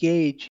hard to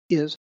gauge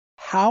is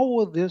how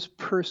will this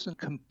person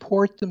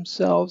comport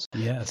themselves,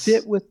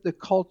 fit with the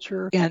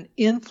culture, and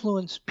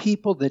influence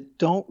people that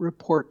don't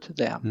report to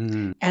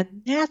them.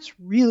 And that's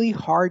really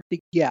hard to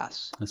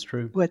guess. That's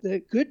true. But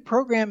the good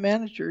program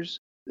managers,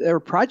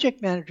 or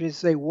project managers,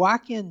 they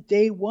walk in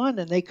day one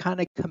and they kind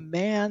of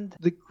command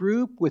the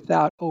group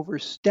without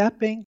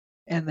overstepping,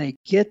 and they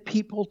get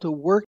people to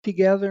work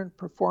together and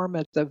perform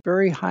at the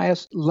very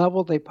highest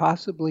level they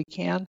possibly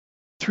can.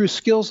 through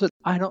skills that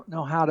I don't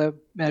know how to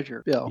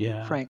measure, Bill,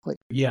 frankly.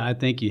 Yeah, I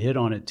think you hit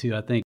on it too.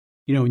 I think,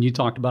 when you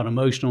talked about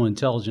emotional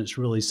intelligence,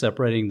 really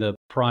separating the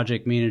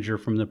project manager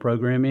from the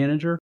program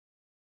manager,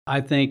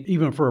 I think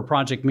even for a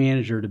project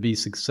manager to be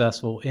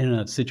successful in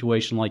a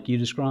situation like you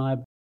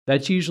described,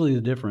 that's usually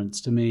the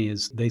difference to me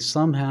is they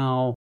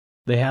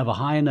have a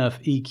high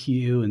enough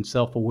EQ and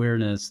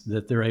self-awareness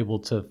that they're able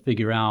to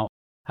figure out,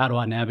 how do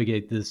I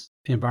navigate this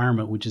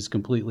environment, which is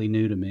completely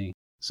new to me.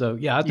 So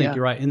yeah, I think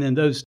you're right. And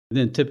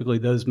then typically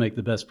those make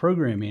the best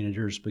program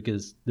managers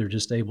because they're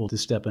just able to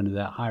step into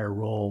that higher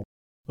role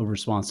of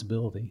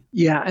responsibility.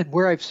 Yeah, and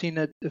where I've seen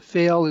it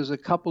fail is a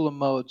couple of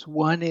modes.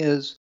 One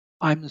is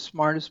I'm the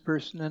smartest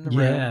person in the room.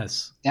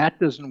 Yes. That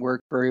doesn't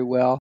work very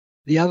well.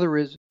 The other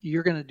is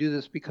you're going to do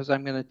this because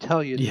I'm going to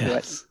tell you to do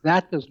it.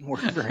 That doesn't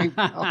work very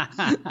well.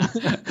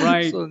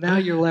 Right. So now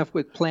you're left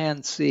with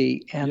plan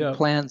C, and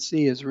plan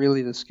C is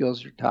really the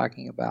skills you're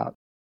talking about.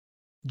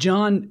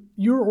 John,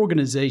 your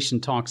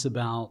organization talks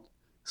about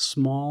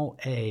small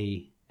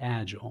A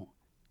agile.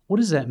 What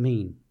does that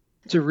mean?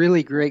 It's a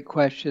really great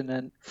question,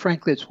 and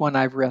frankly, it's one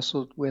I've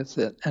wrestled with,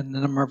 and the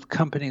number of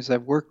companies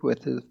I've worked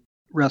with have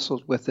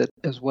wrestled with it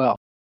as well.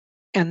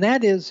 And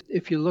that is,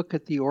 if you look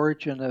at the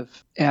origin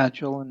of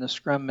Agile and the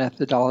Scrum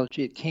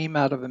methodology, it came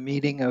out of a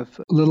meeting of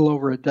a little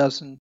over a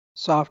dozen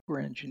software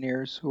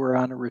engineers who were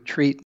on a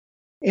retreat,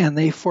 and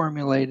they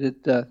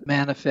formulated the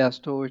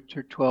manifesto, which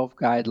are 12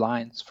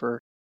 guidelines for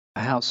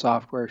how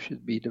software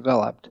should be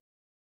developed.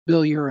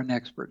 Bill, you're an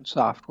expert in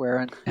software,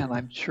 and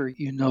I'm sure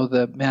you know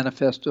the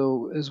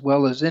manifesto as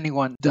well as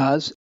anyone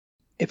does.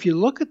 If you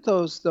look at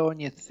those, though,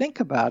 and you think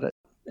about it,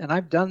 and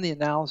I've done the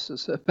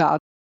analysis,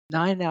 about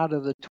 9 out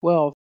of the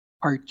 12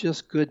 are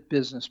just good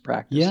business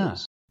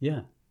practices.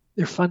 Yeah.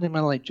 They're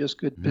fundamentally just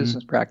good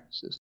business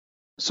practices.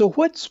 So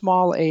what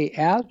small A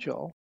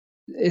agile,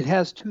 it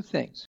has two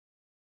things.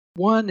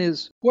 One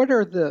is, what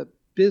are the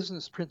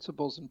business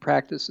principles and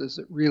practices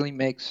that really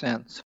make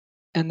sense?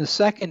 And the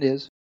second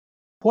is,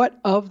 what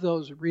of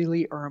those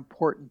really are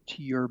important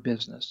to your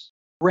business?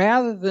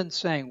 Rather than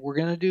saying, we're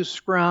going to do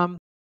Scrum,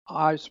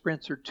 our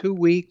sprints are 2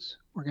 weeks,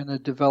 we're going to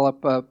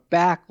develop a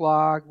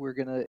backlog, we're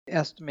going to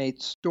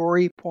estimate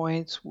story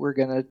points, we're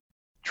going to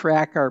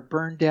track our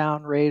burn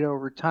down rate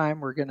over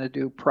time, we're going to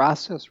do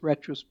process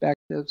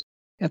retrospectives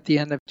at the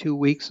end of 2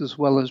 weeks, as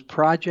well as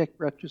project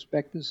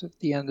retrospectives at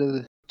the end of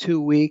the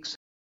 2 weeks.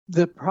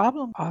 The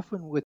problem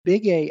often with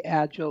big A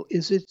Agile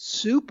is it's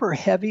super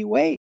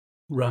heavyweight.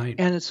 Right.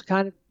 And it's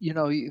kind of,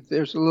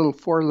 there's a little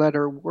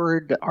 4-letter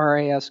word,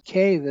 RASK,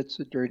 that's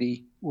a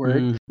dirty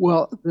word.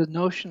 Well, the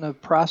notion of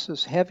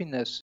process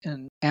heaviness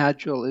in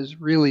Agile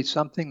is really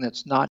something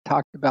that's not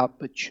talked about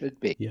but should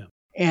be. Yeah.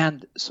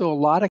 And so a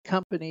lot of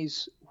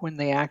companies, when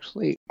they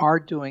actually are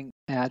doing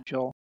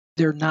Agile,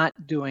 they're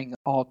not doing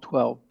all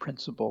 12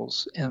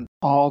 principles and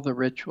all the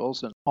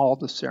rituals and all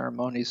the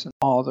ceremonies and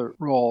all the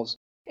roles.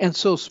 And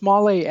so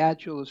small A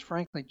Agile is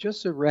frankly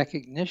just a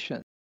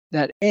recognition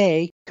that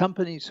A,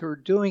 companies who are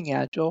doing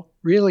Agile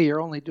really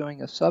are only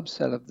doing a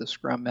subset of the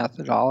Scrum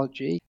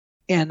methodology,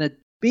 and that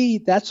B,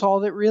 that's all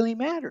that really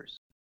matters,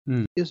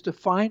 is to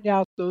find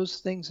out those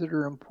things that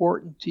are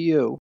important to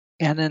you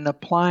and then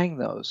applying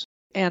those.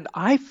 And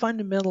I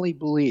fundamentally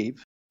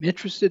believe, I'm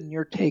interested in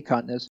your take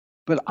on this,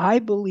 but I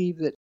believe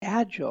that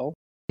Agile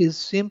is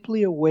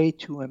simply a way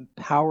to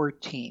empower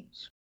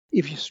teams.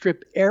 If you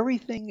strip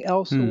everything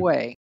else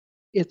away,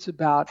 it's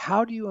about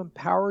how do you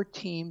empower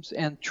teams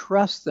and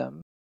trust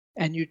them,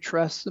 and you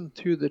trust them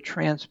through the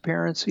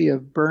transparency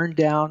of burn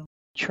down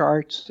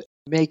charts,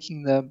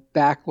 making the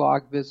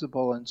backlog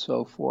visible and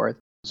so forth.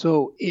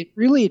 So it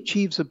really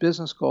achieves a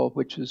business goal,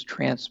 which is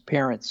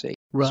transparency.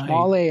 Right.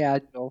 Small A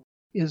Agile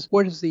is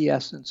what is the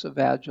essence of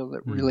Agile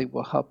that really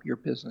will help your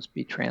business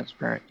be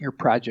transparent, your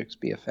projects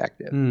be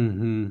effective.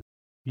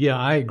 Yeah,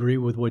 I agree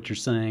with what you're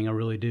saying. I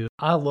really do.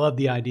 I love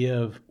the idea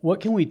of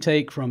what can we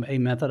take from a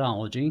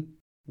methodology?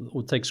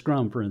 We'll take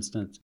Scrum, for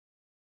instance.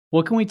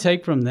 What can we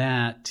take from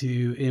that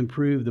to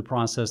improve the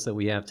process that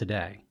we have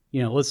today?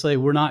 Let's say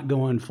we're not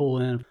going full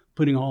in,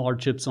 putting all our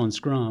chips on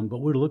Scrum, but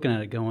we're looking at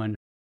it going,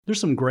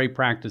 there's some great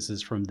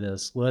practices from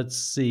this. Let's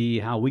see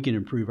how we can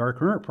improve our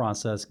current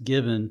process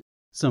given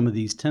some of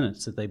these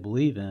tenets that they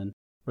believe in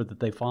or that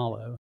they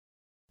follow.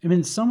 I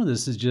mean, some of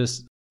this is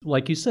just,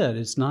 like you said,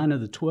 it's 9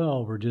 of the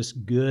 12 are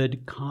just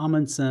good,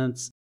 common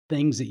sense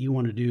things that you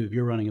want to do if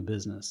you're running a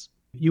business.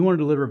 You want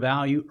to deliver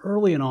value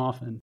early and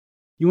often.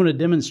 You want to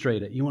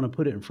demonstrate it. You want to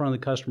put it in front of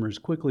the customer as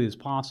quickly as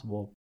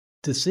possible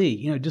to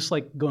see, just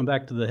like going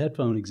back to the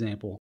headphone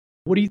example.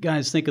 What do you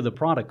guys think of the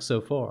product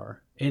so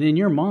far? And in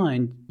your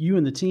mind, you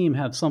and the team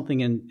have something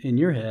in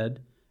your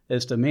head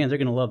as to, man, they're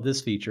going to love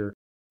this feature.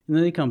 And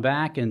then they come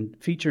back and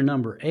feature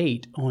number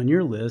 8 on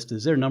your list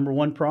is their number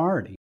 1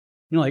 priority.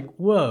 You're like,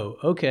 whoa,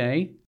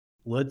 okay,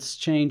 let's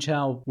change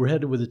how we're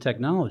headed with the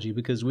technology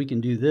because we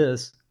can do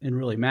this and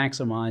really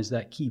maximize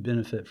that key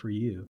benefit for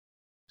you.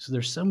 So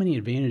there's so many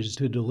advantages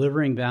to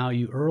delivering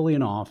value early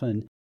and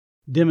often,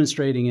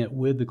 demonstrating it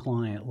with the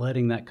client,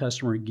 letting that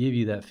customer give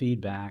you that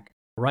feedback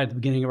right at the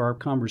beginning of our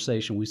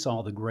conversation, we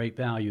saw the great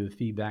value of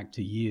feedback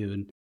to you.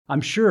 And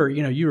I'm sure,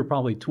 you were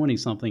probably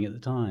 20-something at the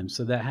time.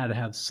 So that had to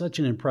have such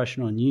an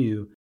impression on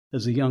you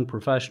as a young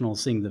professional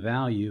seeing the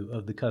value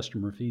of the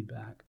customer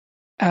feedback.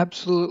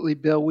 Absolutely,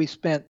 Bill. We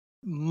spent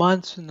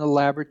months in the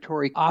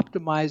laboratory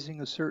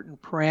optimizing a certain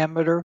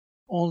parameter.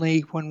 Only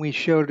when we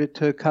showed it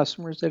to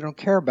customers, they don't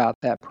care about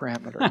that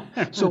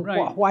parameter. So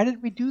Right. why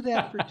did we do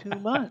that for 2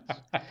 months?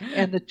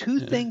 And the two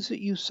things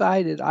that you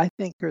cited, I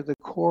think, are the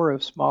core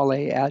of small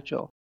A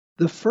Agile.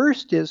 The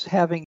first is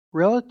having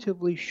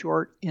relatively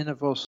short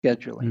interval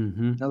scheduling.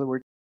 Mm-hmm. In other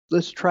words,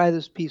 let's try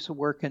this piece of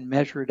work and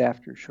measure it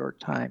after a short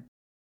time.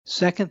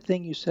 Second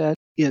thing you said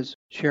is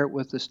share it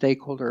with a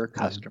stakeholder or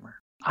customer.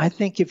 I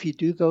think if you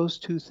do those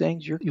two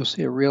things, you'll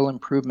see a real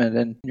improvement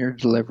in your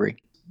delivery.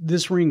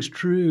 This rings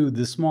true.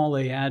 The small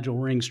A Agile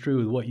rings true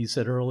with what you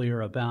said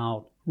earlier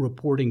about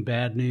reporting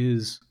bad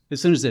news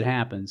as soon as it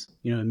happens,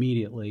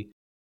 immediately.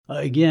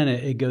 Again,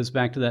 it goes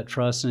back to that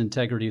trust and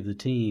integrity of the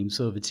team.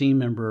 So if a team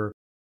member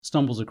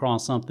stumbles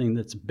across something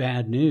that's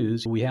bad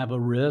news, we have a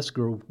risk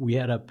or we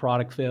had a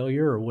product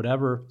failure or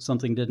whatever,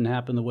 something didn't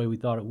happen the way we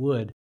thought it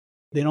would,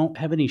 they don't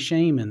have any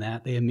shame in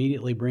that. They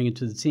immediately bring it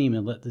to the team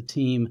and let the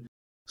team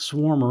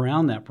swarm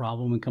around that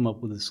problem and come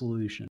up with a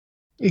solution.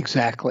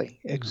 Exactly.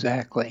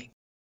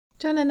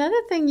 John,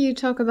 another thing you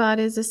talk about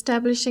is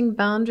establishing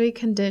boundary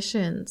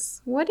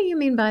conditions. What do you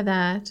mean by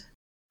that?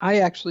 I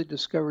actually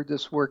discovered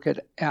this work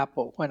at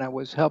Apple when I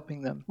was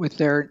helping them with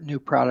their new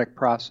product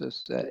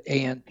process,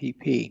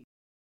 ANPP.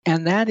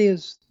 And that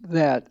is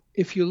that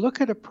if you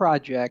look at a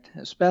project,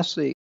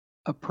 especially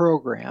a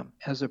program,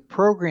 as a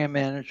program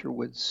manager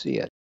would see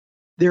it,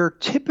 there are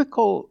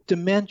typical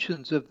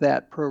dimensions of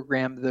that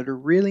program that are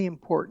really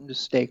important to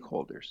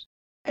stakeholders.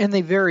 And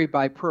they vary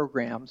by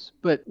programs,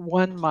 but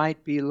one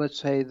might be, let's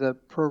say, the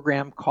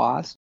program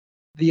cost.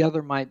 The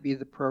other might be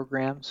the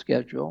program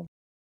schedule.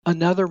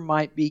 Another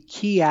might be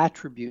key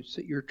attributes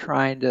that you're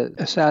trying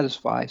to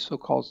satisfy,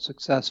 so-called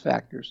success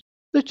factors.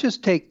 Let's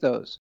just take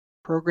those: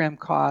 program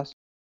cost,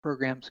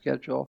 program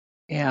schedule,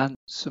 and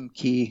some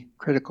key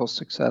critical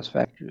success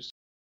factors.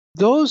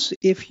 Those,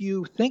 if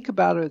you think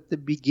about it at the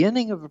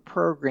beginning of a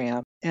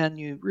program and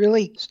you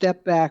really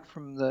step back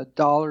from the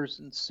dollars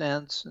and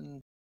cents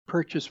and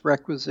purchase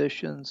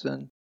requisitions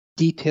and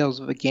details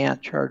of a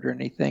Gantt chart or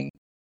anything,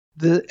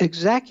 the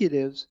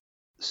executives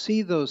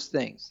see those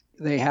things.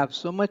 They have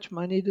so much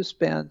money to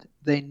spend,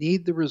 they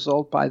need the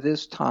result by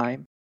this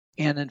time,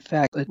 and in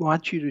fact, they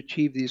want you to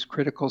achieve these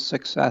critical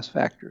success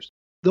factors.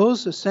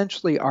 Those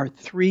essentially are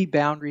three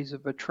boundaries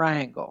of a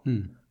triangle: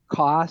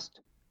 cost,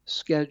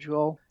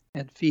 schedule,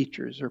 and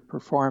features or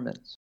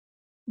performance.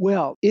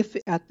 Well, if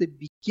at the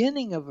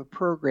beginning of a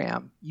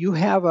program you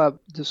have a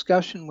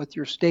discussion with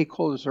your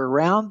stakeholders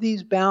around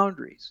these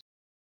boundaries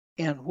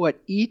and what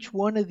each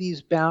one of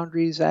these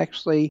boundaries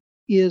actually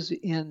is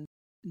in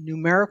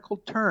numerical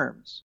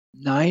terms: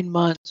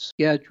 9-month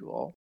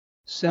schedule,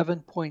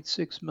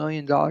 $7.6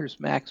 million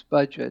max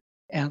budget,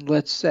 and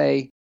let's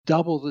say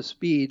double the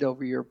speed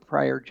over your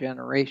prior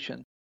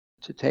generation,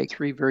 to take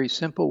three very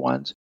simple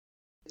ones.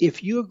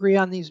 If you agree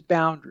on these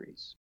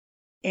boundaries,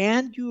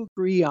 and you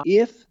agree on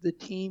if the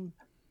team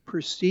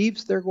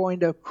perceives they're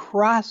going to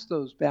cross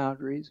those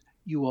boundaries,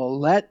 you will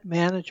let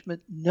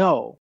management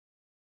know,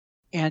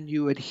 and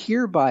you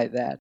adhere by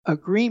that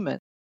agreement,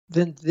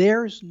 then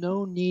there's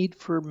no need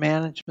for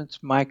management's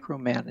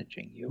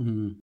micromanaging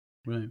you.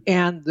 Right.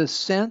 And the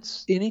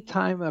sense,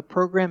 anytime a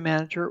program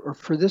manager, or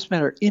for this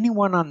matter,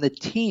 anyone on the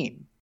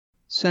team,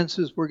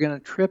 senses we're going to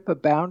trip a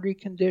boundary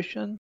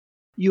condition,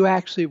 you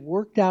actually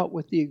worked out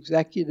with the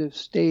executive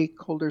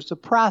stakeholders a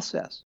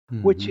process,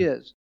 which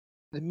is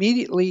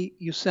immediately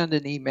you send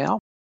an email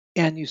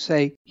and you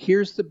say,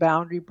 here's the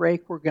boundary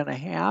break we're going to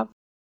have.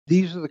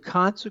 These are the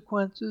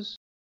consequences,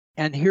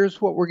 and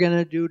here's what we're going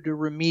to do to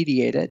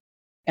remediate it.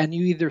 And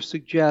you either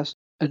suggest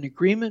an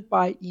agreement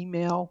by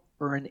email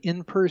or an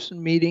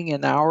in-person meeting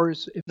in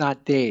hours, if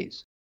not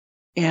days.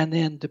 And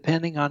then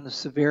depending on the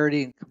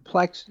severity and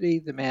complexity,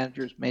 the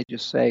managers may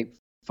just say,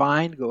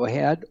 fine, go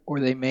ahead, or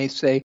they may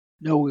say,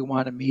 no, we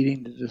want a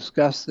meeting to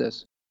discuss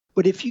this.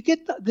 But if you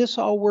get this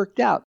all worked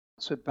out,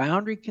 so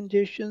boundary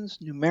conditions,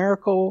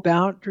 numerical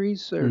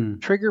boundaries or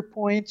trigger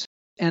points,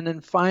 and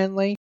then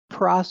finally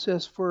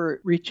process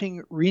for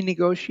reaching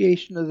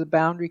renegotiation of the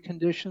boundary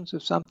conditions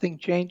if something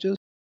changes.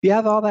 If you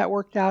have all that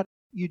worked out,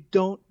 you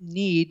don't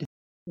need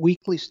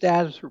weekly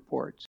status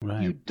reports.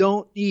 Right. You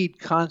don't need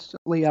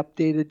constantly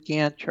updated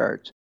Gantt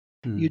charts.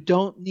 You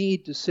don't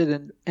need to sit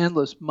in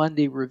endless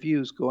Monday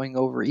reviews going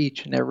over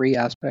each and every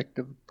aspect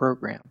of the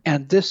program.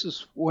 And this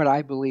is what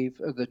I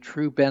believe are the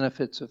true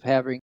benefits of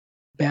having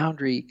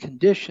boundary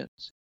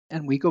conditions.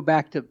 And we go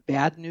back to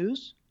bad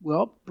news.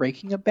 Well,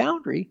 breaking a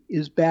boundary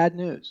is bad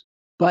news.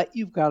 But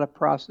you've got a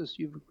process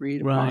you've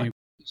agreed upon to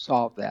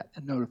solve that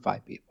and notify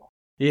people.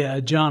 Yeah,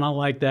 John, I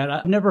like that.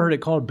 I've never heard it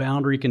called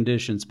boundary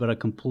conditions, but I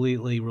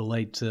completely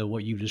relate to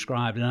what you've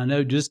described. And I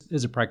know just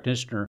as a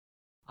practitioner,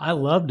 I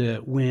loved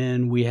it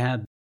when we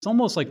had, it's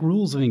almost like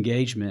rules of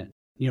engagement.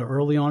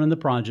 early on in the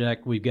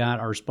project, we've got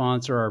our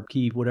sponsor, our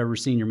key, whatever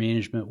senior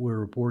management we're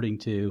reporting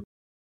to,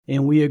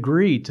 and we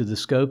agree to the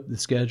scope, the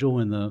schedule,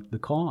 and the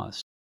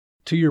cost.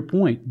 To your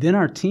point, then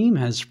our team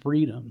has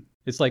freedom.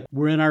 It's like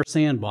we're in our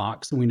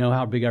sandbox, and we know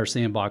how big our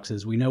sandbox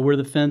is. We know where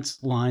the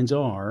fence lines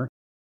are,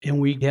 and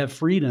we have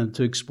freedom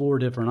to explore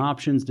different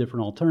options,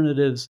 different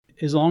alternatives.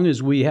 As long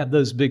as we have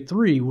those big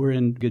three, we're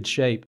in good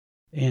shape.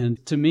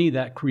 And to me,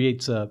 that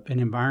creates an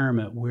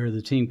environment where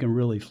the team can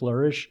really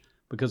flourish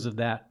because of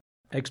that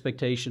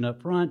expectation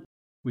up front.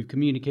 We've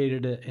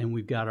communicated it, and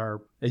we've got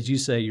our, as you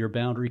say, your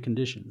boundary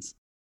conditions.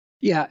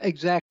 Yeah,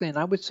 exactly. And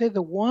I would say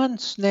the one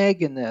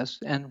snag in this,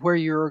 and where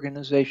your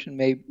organization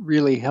may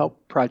really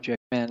help project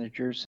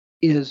managers,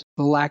 is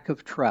the lack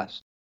of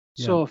trust.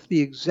 Yeah. So if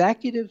the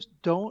executives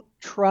don't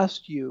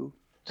trust you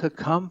to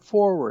come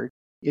forward,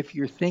 if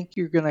you think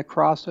you're going to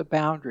cross a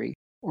boundary,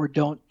 or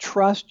don't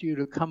trust you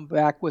to come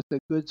back with a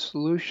good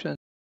solution,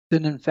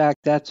 then in fact,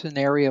 that's an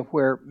area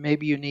where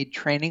maybe you need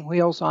training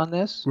wheels on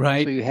this.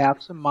 Right. So you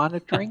have some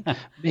monitoring.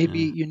 Maybe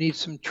you need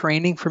some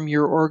training from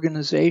your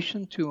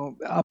organization to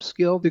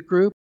upskill the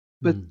group.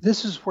 But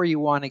this is where you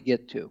want to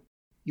get to.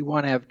 You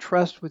want to have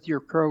trust with your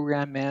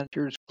program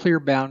managers, clear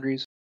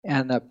boundaries,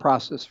 and a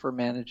process for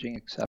managing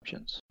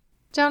exceptions.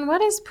 John,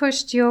 what has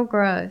pushed your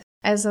growth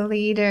as a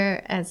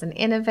leader, as an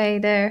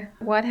innovator?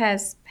 What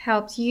has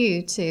helped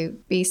you to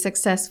be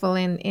successful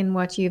in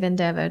what you've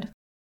endeavored?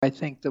 I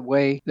think the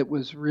way that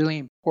was really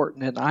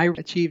important, and I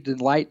achieved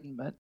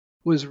enlightenment,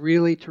 was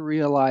really to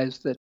realize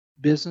that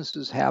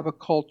businesses have a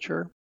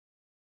culture,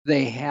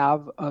 they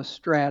have a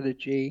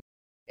strategy,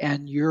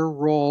 and your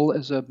role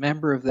as a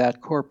member of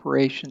that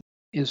corporation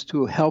is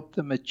to help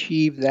them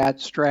achieve that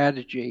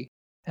strategy.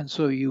 And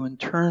so you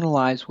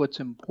internalize what's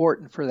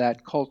important for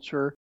that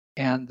culture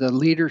and the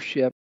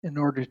leadership in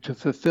order to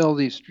fulfill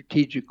these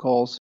strategic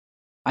goals.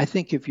 I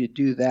think if you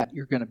do that,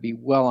 you're going to be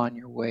well on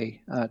your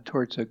way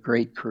towards a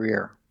great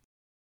career.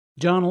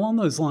 John, along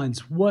those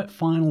lines, what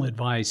final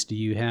advice do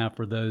you have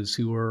for those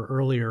who are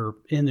earlier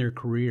in their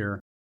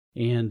career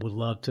and would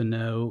love to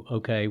know,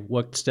 okay,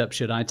 what steps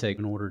should I take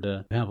in order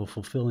to have a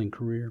fulfilling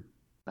career?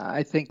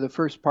 I think the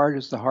first part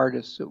is the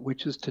hardest,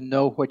 which is to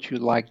know what you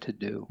like to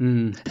do,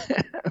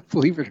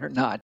 believe it or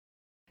not.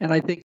 And I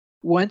think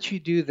once you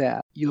do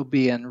that, you'll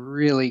be in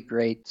really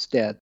great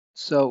stead.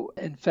 So,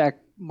 in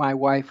fact, my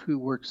wife, who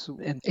works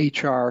in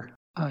HR,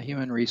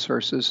 human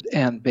resources,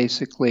 and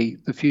basically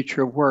the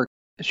future of work,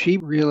 she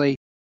really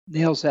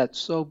nails that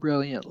so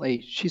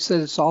brilliantly. She said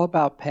it's all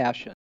about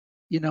passion.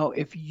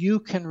 If you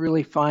can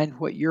really find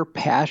what you're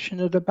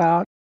passionate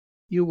about,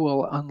 you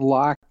will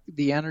unlock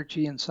the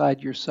energy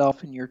inside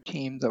yourself and your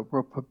team that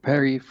will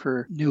prepare you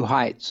for new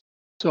heights.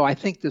 So I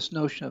think this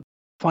notion of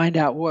find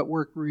out what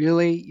work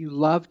really you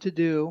love to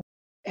do,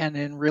 and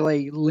then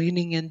really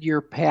leaning into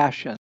your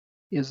passion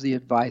is the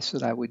advice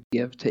that I would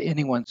give to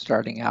anyone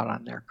starting out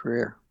on their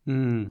career.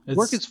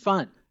 Work is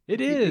fun. It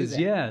is,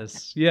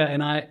 yes. Yeah,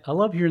 and I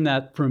love hearing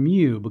that from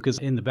you because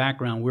in the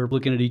background, we're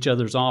looking at each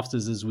other's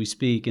offices as we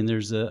speak, and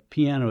there's a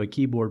piano, a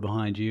keyboard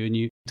behind you. And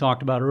you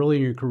talked about early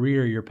in your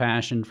career, your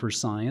passion for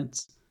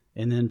science,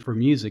 and then for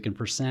music and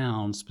for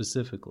sound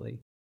specifically.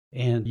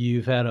 And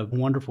you've had a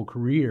wonderful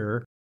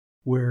career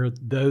where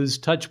those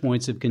touch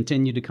points have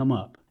continued to come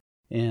up.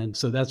 And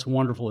so that's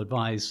wonderful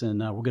advice, and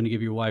we're going to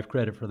give your wife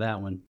credit for that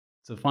one.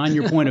 So find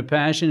your point of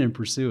passion and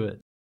pursue it.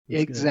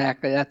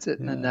 Exactly. That's it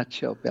in a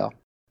nutshell, Bill.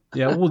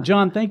 Yeah. Well,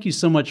 John, thank you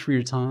so much for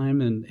your time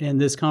and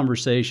this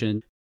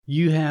conversation.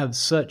 You have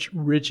such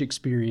rich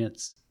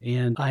experience,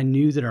 and I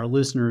knew that our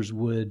listeners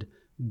would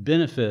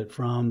benefit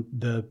from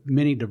the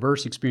many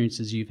diverse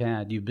experiences you've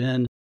had. You've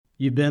been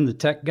the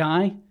tech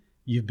guy,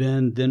 you've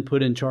been then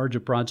put in charge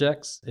of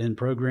projects and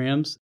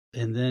programs,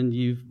 and then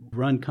you've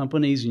run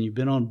companies and you've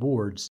been on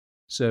boards.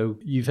 So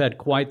you've had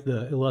quite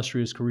the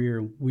illustrious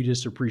career. We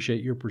just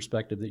appreciate your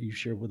perspective that you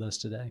shared with us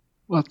today.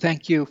 Well,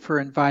 thank you for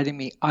inviting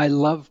me. I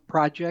love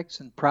projects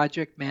and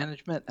project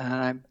management, and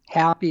I'm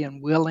happy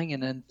and willing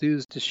and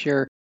enthused to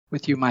share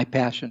with you my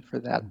passion for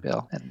that,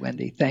 Bill and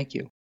Wendy. Thank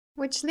you.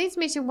 Which leads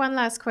me to one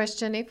last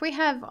question. If we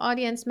have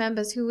audience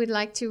members who would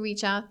like to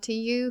reach out to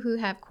you, who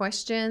have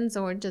questions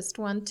or just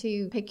want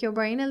to pick your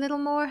brain a little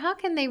more, how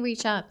can they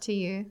reach out to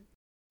you?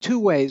 Two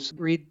ways.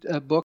 Read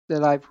a book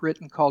that I've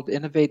written called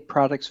Innovate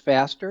Products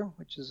Faster,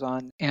 which is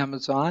on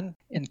Amazon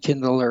in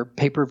Kindle or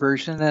paper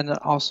version, and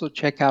also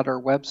check out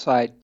our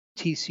website,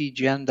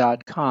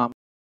 tcgen.com.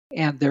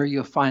 And there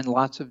you'll find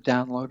lots of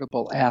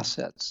downloadable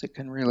assets that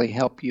can really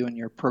help you in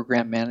your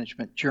program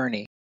management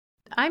journey.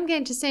 I'm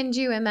going to send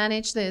you a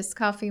Manage This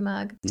coffee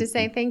mug to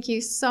say thank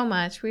you so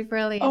much. We've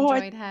really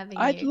enjoyed having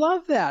you. I'd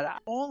love that.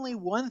 Only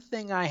one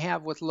thing I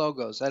have with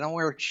logos. I don't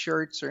wear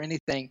shirts or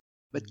anything.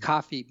 But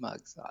coffee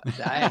mugs,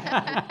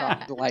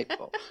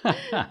 delightful.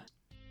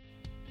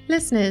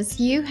 Listeners,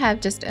 you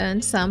have just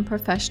earned some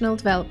professional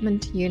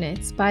development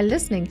units by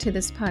listening to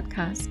this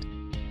podcast.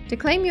 To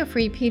claim your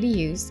free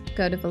PDUs,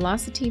 go to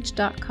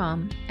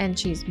velociteach.com and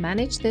choose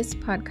Manage This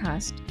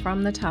Podcast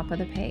from the top of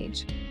the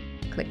page.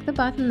 Click the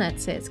button that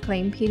says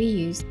Claim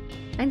PDUs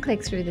and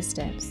click through the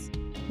steps.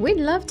 We'd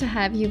love to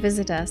have you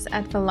visit us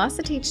at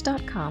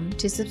velociteach.com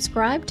to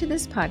subscribe to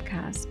this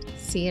podcast,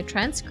 see a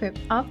transcript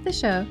of the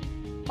show,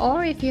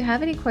 or if you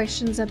have any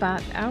questions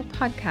about our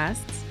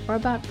podcasts or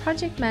about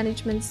project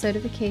management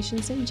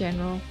certifications in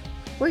general,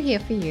 we're here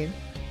for you.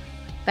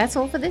 That's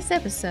all for this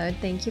episode.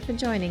 Thank you for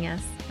joining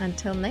us.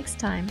 Until next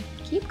time,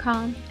 keep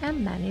calm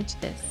and manage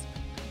this.